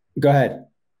 Go ahead.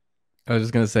 I was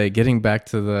just going to say, getting back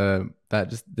to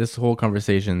this whole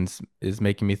conversation is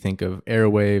making me think of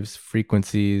airwaves,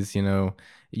 frequencies. You know,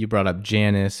 you brought up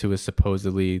Janus, who was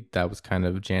supposedly, that was kind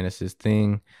of Janus's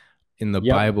thing. In the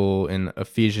Bible, in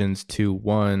Ephesians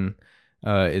 2:1,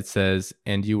 it says,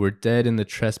 "And you were dead in the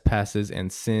trespasses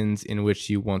and sins in which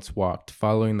you once walked,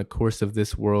 following the course of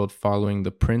this world, following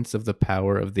the prince of the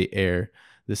power of the air,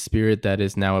 the spirit that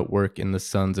is now at work in the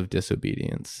sons of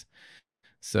disobedience."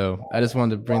 So I just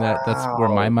wanted to bring that. That's where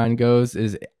my mind goes,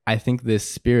 is I think this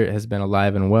spirit has been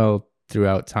alive and well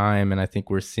throughout time, and I think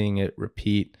we're seeing it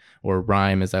repeat, or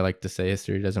rhyme, as I like to say.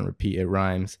 History doesn't repeat, it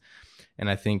rhymes. And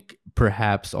I think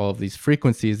perhaps all of these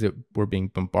frequencies that we're being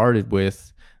bombarded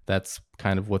with, that's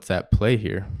kind of what's at play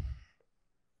here.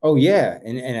 Oh yeah,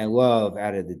 and I love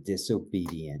out of the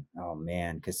disobedient. Oh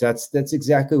man, because that's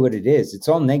exactly what it is. It's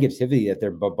all negativity that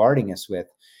they're bombarding us with.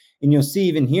 And you'll see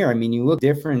even here, I mean, you look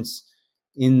difference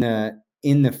in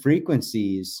the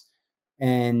frequencies,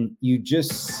 and you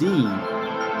just see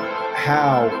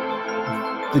how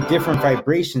the different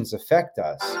vibrations affect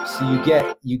us. So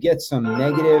you get some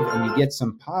negative and you get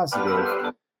some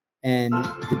positive, and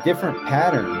the different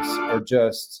patterns are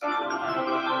just okay.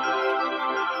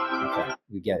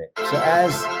 We get it. So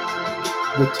as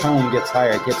the tone gets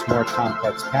higher, it gets more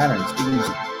complex patterns, because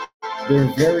they're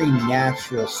very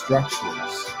natural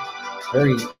structures,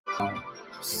 very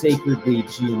sacredly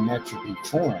geometrically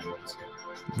formed,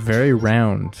 very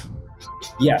round.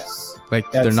 Yes, like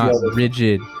they're not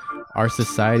rigid. Our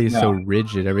society is so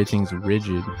rigid. Everything's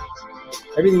rigid.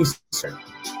 Everything's, you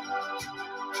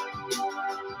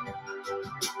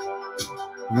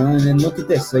know, and then look at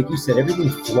this. Like you said, everything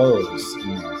flows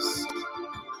in this.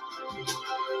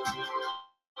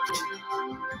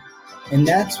 And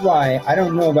that's why, I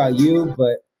don't know about you,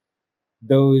 but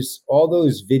all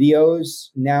those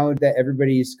videos now that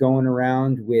everybody's going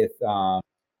around with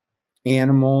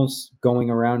animals going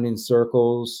around in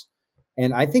circles,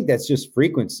 and I think that's just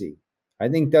frequency. I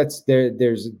think that's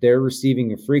they're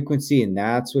receiving a frequency, and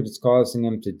that's what it's causing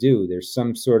them to do. There's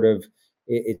some sort of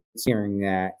it's hearing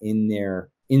that in their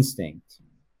instinct.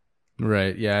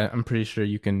 Right. Yeah, I'm pretty sure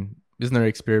you can. Isn't there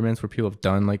experiments where people have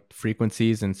done like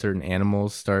frequencies and certain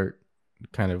animals start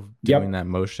kind of doing that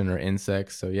motion, or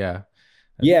insects? So yeah.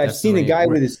 Yeah, I've seen a guy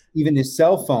with his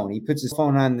cell phone. He puts his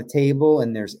phone on the table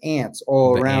and there's ants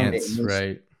all around it.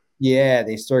 Right. Yeah,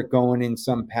 they start going in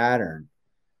some pattern.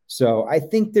 So I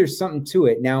think there's something to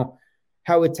it. Now,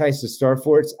 how it ties to star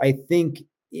forts, I think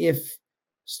if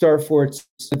star forts,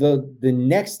 the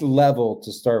next level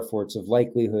to star forts of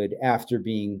likelihood after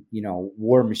being,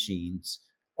 war machines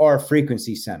are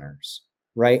frequency centers,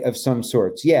 right? Of some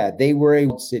sorts. Yeah, they were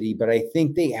a city, but I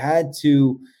think they had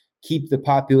to keep the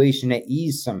population at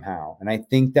ease somehow. And I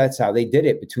think that's how they did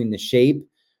it, between the shape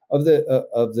of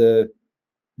the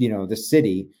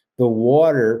city, the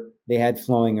water they had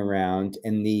flowing around,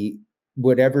 and the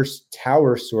whatever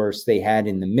tower source they had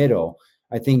in the middle.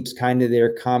 I think it's kind of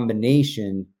their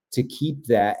combination to keep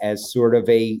that as sort of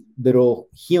a little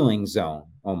healing zone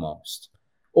almost.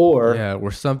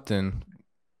 Or something.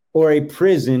 Or a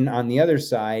prison on the other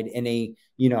side, and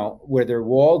where they're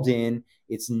walled in,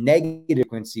 it's negative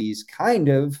frequencies, kind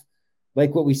of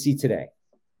like what we see today.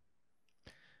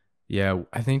 Yeah,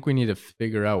 I think we need to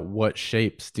figure out what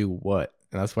shapes do what.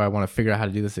 And that's why I want to figure out how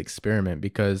to do this experiment,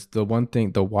 because the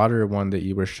water one that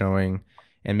you were showing,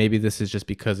 and maybe this is just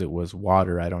because it was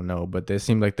water, I don't know, but they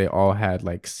seemed like they all had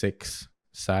like 6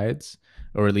 sides,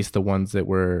 or at least the ones that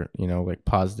were, like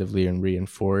positively and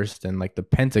reinforced, and like the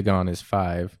pentagon is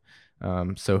 5.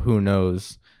 So who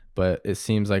knows? But it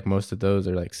seems like most of those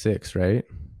are like 6, right?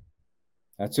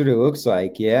 That's what it looks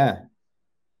like. Yeah.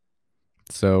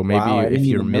 So maybe if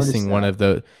you're missing one of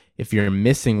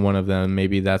them,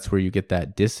 maybe that's where you get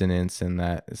that dissonance, and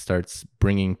that starts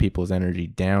bringing people's energy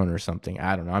down or something.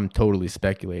 I don't know. I'm totally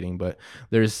speculating, but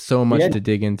there's so much to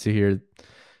dig into here.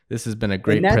 This has been a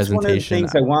great presentation. One of the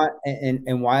things I want,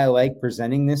 and why I like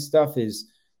presenting this stuff, is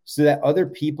so that other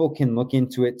people can look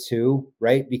into it too,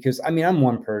 right? Because I'm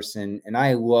one person and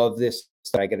I love this.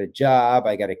 I got a job,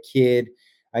 I got a kid,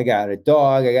 I got a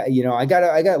dog, I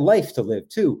got life to live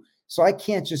too. So I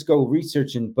can't just go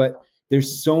researching, but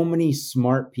there's so many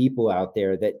smart people out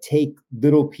there that take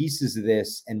little pieces of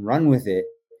this and run with it.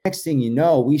 Next thing you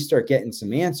know, we start getting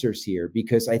some answers here,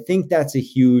 because I think that's a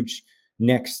huge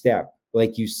next step.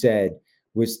 Like you said,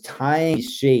 was tying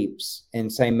shapes and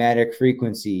cymatic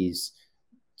frequencies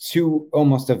to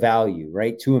almost a value,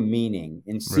 right? To a meaning,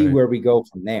 and see where we go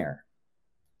from there.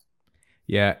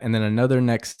 Yeah. And then another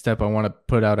next step, I want to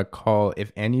put out a call.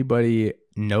 If anybody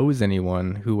knows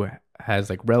anyone who has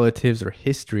like relatives or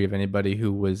history of anybody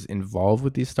who was involved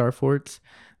with these star forts,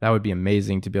 that would be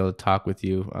amazing to be able to talk with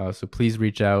you. So please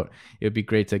reach out. It would be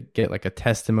great to get like a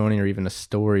testimony or even a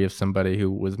story of somebody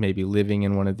who was maybe living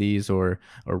in one of these or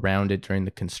around it during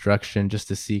the construction, just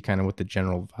to see kind of what the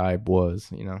general vibe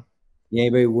was,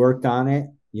 Anybody worked on it,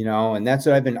 and that's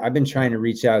what I've been trying to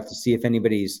reach out to see if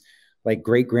anybody's like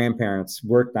great grandparents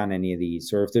worked on any of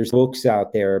these, or if there's books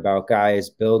out there about guys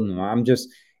building them.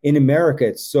 In America,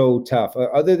 it's so tough.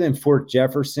 Other than Fort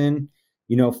Jefferson,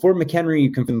 Fort McHenry,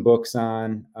 you can find books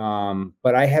on,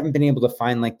 but I haven't been able to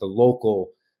find like the local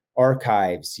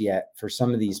archives yet for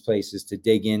some of these places to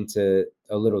dig into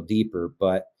a little deeper.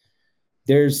 But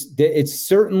it's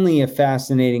certainly a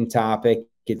fascinating topic.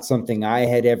 It's something I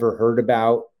had ever heard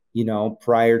about,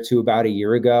 prior to about a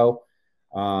year ago.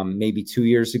 Maybe 2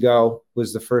 years ago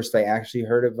was the first I actually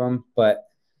heard of them. But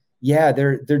yeah,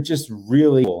 they're just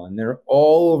really cool, and they're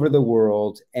all over the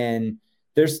world, and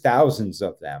there's thousands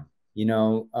of them.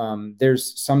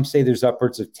 There's some say there's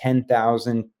upwards of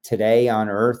 10,000 today on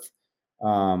Earth.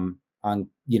 On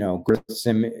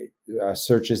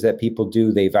searches that people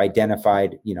do, they've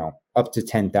identified up to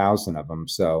 10,000 of them.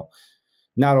 So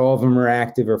not all of them are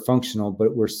active or functional,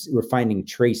 but we're finding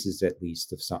traces at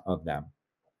least of some of them.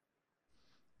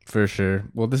 For sure.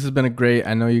 Well, this has been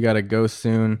I know you got to go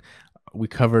soon. We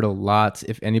covered a lot.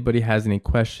 If anybody has any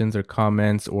questions or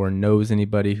comments, or knows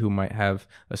anybody who might have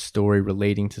a story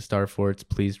relating to star forts,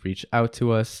 please reach out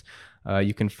to us.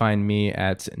 You can find me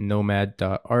at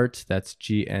nomad.art. That's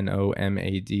GNOMAD.art,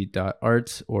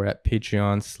 or at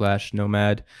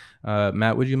Patreon/nomad.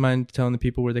 Matt, would you mind telling the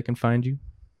people where they can find you?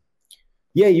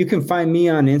 Yeah, you can find me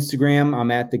on Instagram.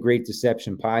 I'm at The Great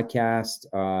Deception Podcast.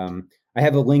 I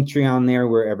have a Linktree on there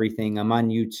where I'm on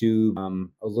YouTube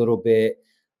a little bit.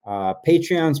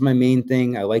 Patreon's my main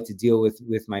thing. I like to deal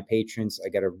with my patrons. I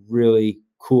got a really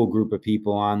cool group of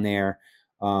people on there,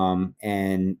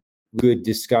 and good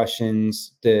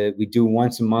discussions. We do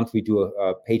once a month. We do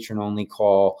a patron only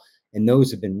call, and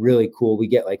those have been really cool. We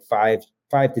get like five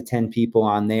to 10 people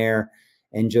on there,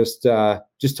 and just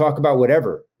talk about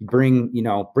whatever. You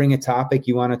bring a topic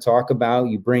you want to talk about.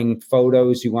 You bring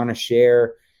photos you want to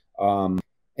share. And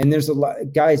there's a lot,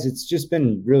 guys, it's just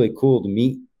been really cool to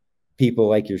meet people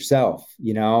like yourself,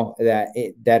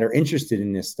 that are interested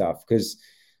in this stuff. Because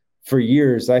for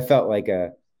years I felt like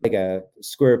a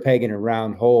square peg in a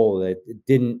round hole,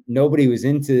 that nobody was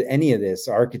into any of this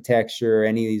architecture,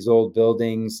 any of these old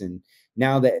buildings. And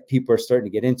now that people are starting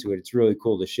to get into it, it's really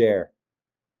cool to share.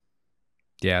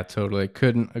 Yeah, totally.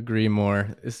 Couldn't agree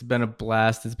more. It's been a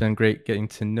blast. It's been great getting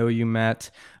to know you, Matt.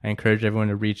 I encourage everyone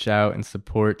to reach out and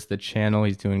support the channel.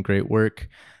 He's doing great work.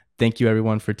 Thank you,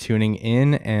 everyone, for tuning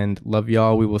in, and love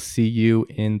y'all. We will see you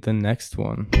in the next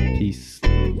one. Peace.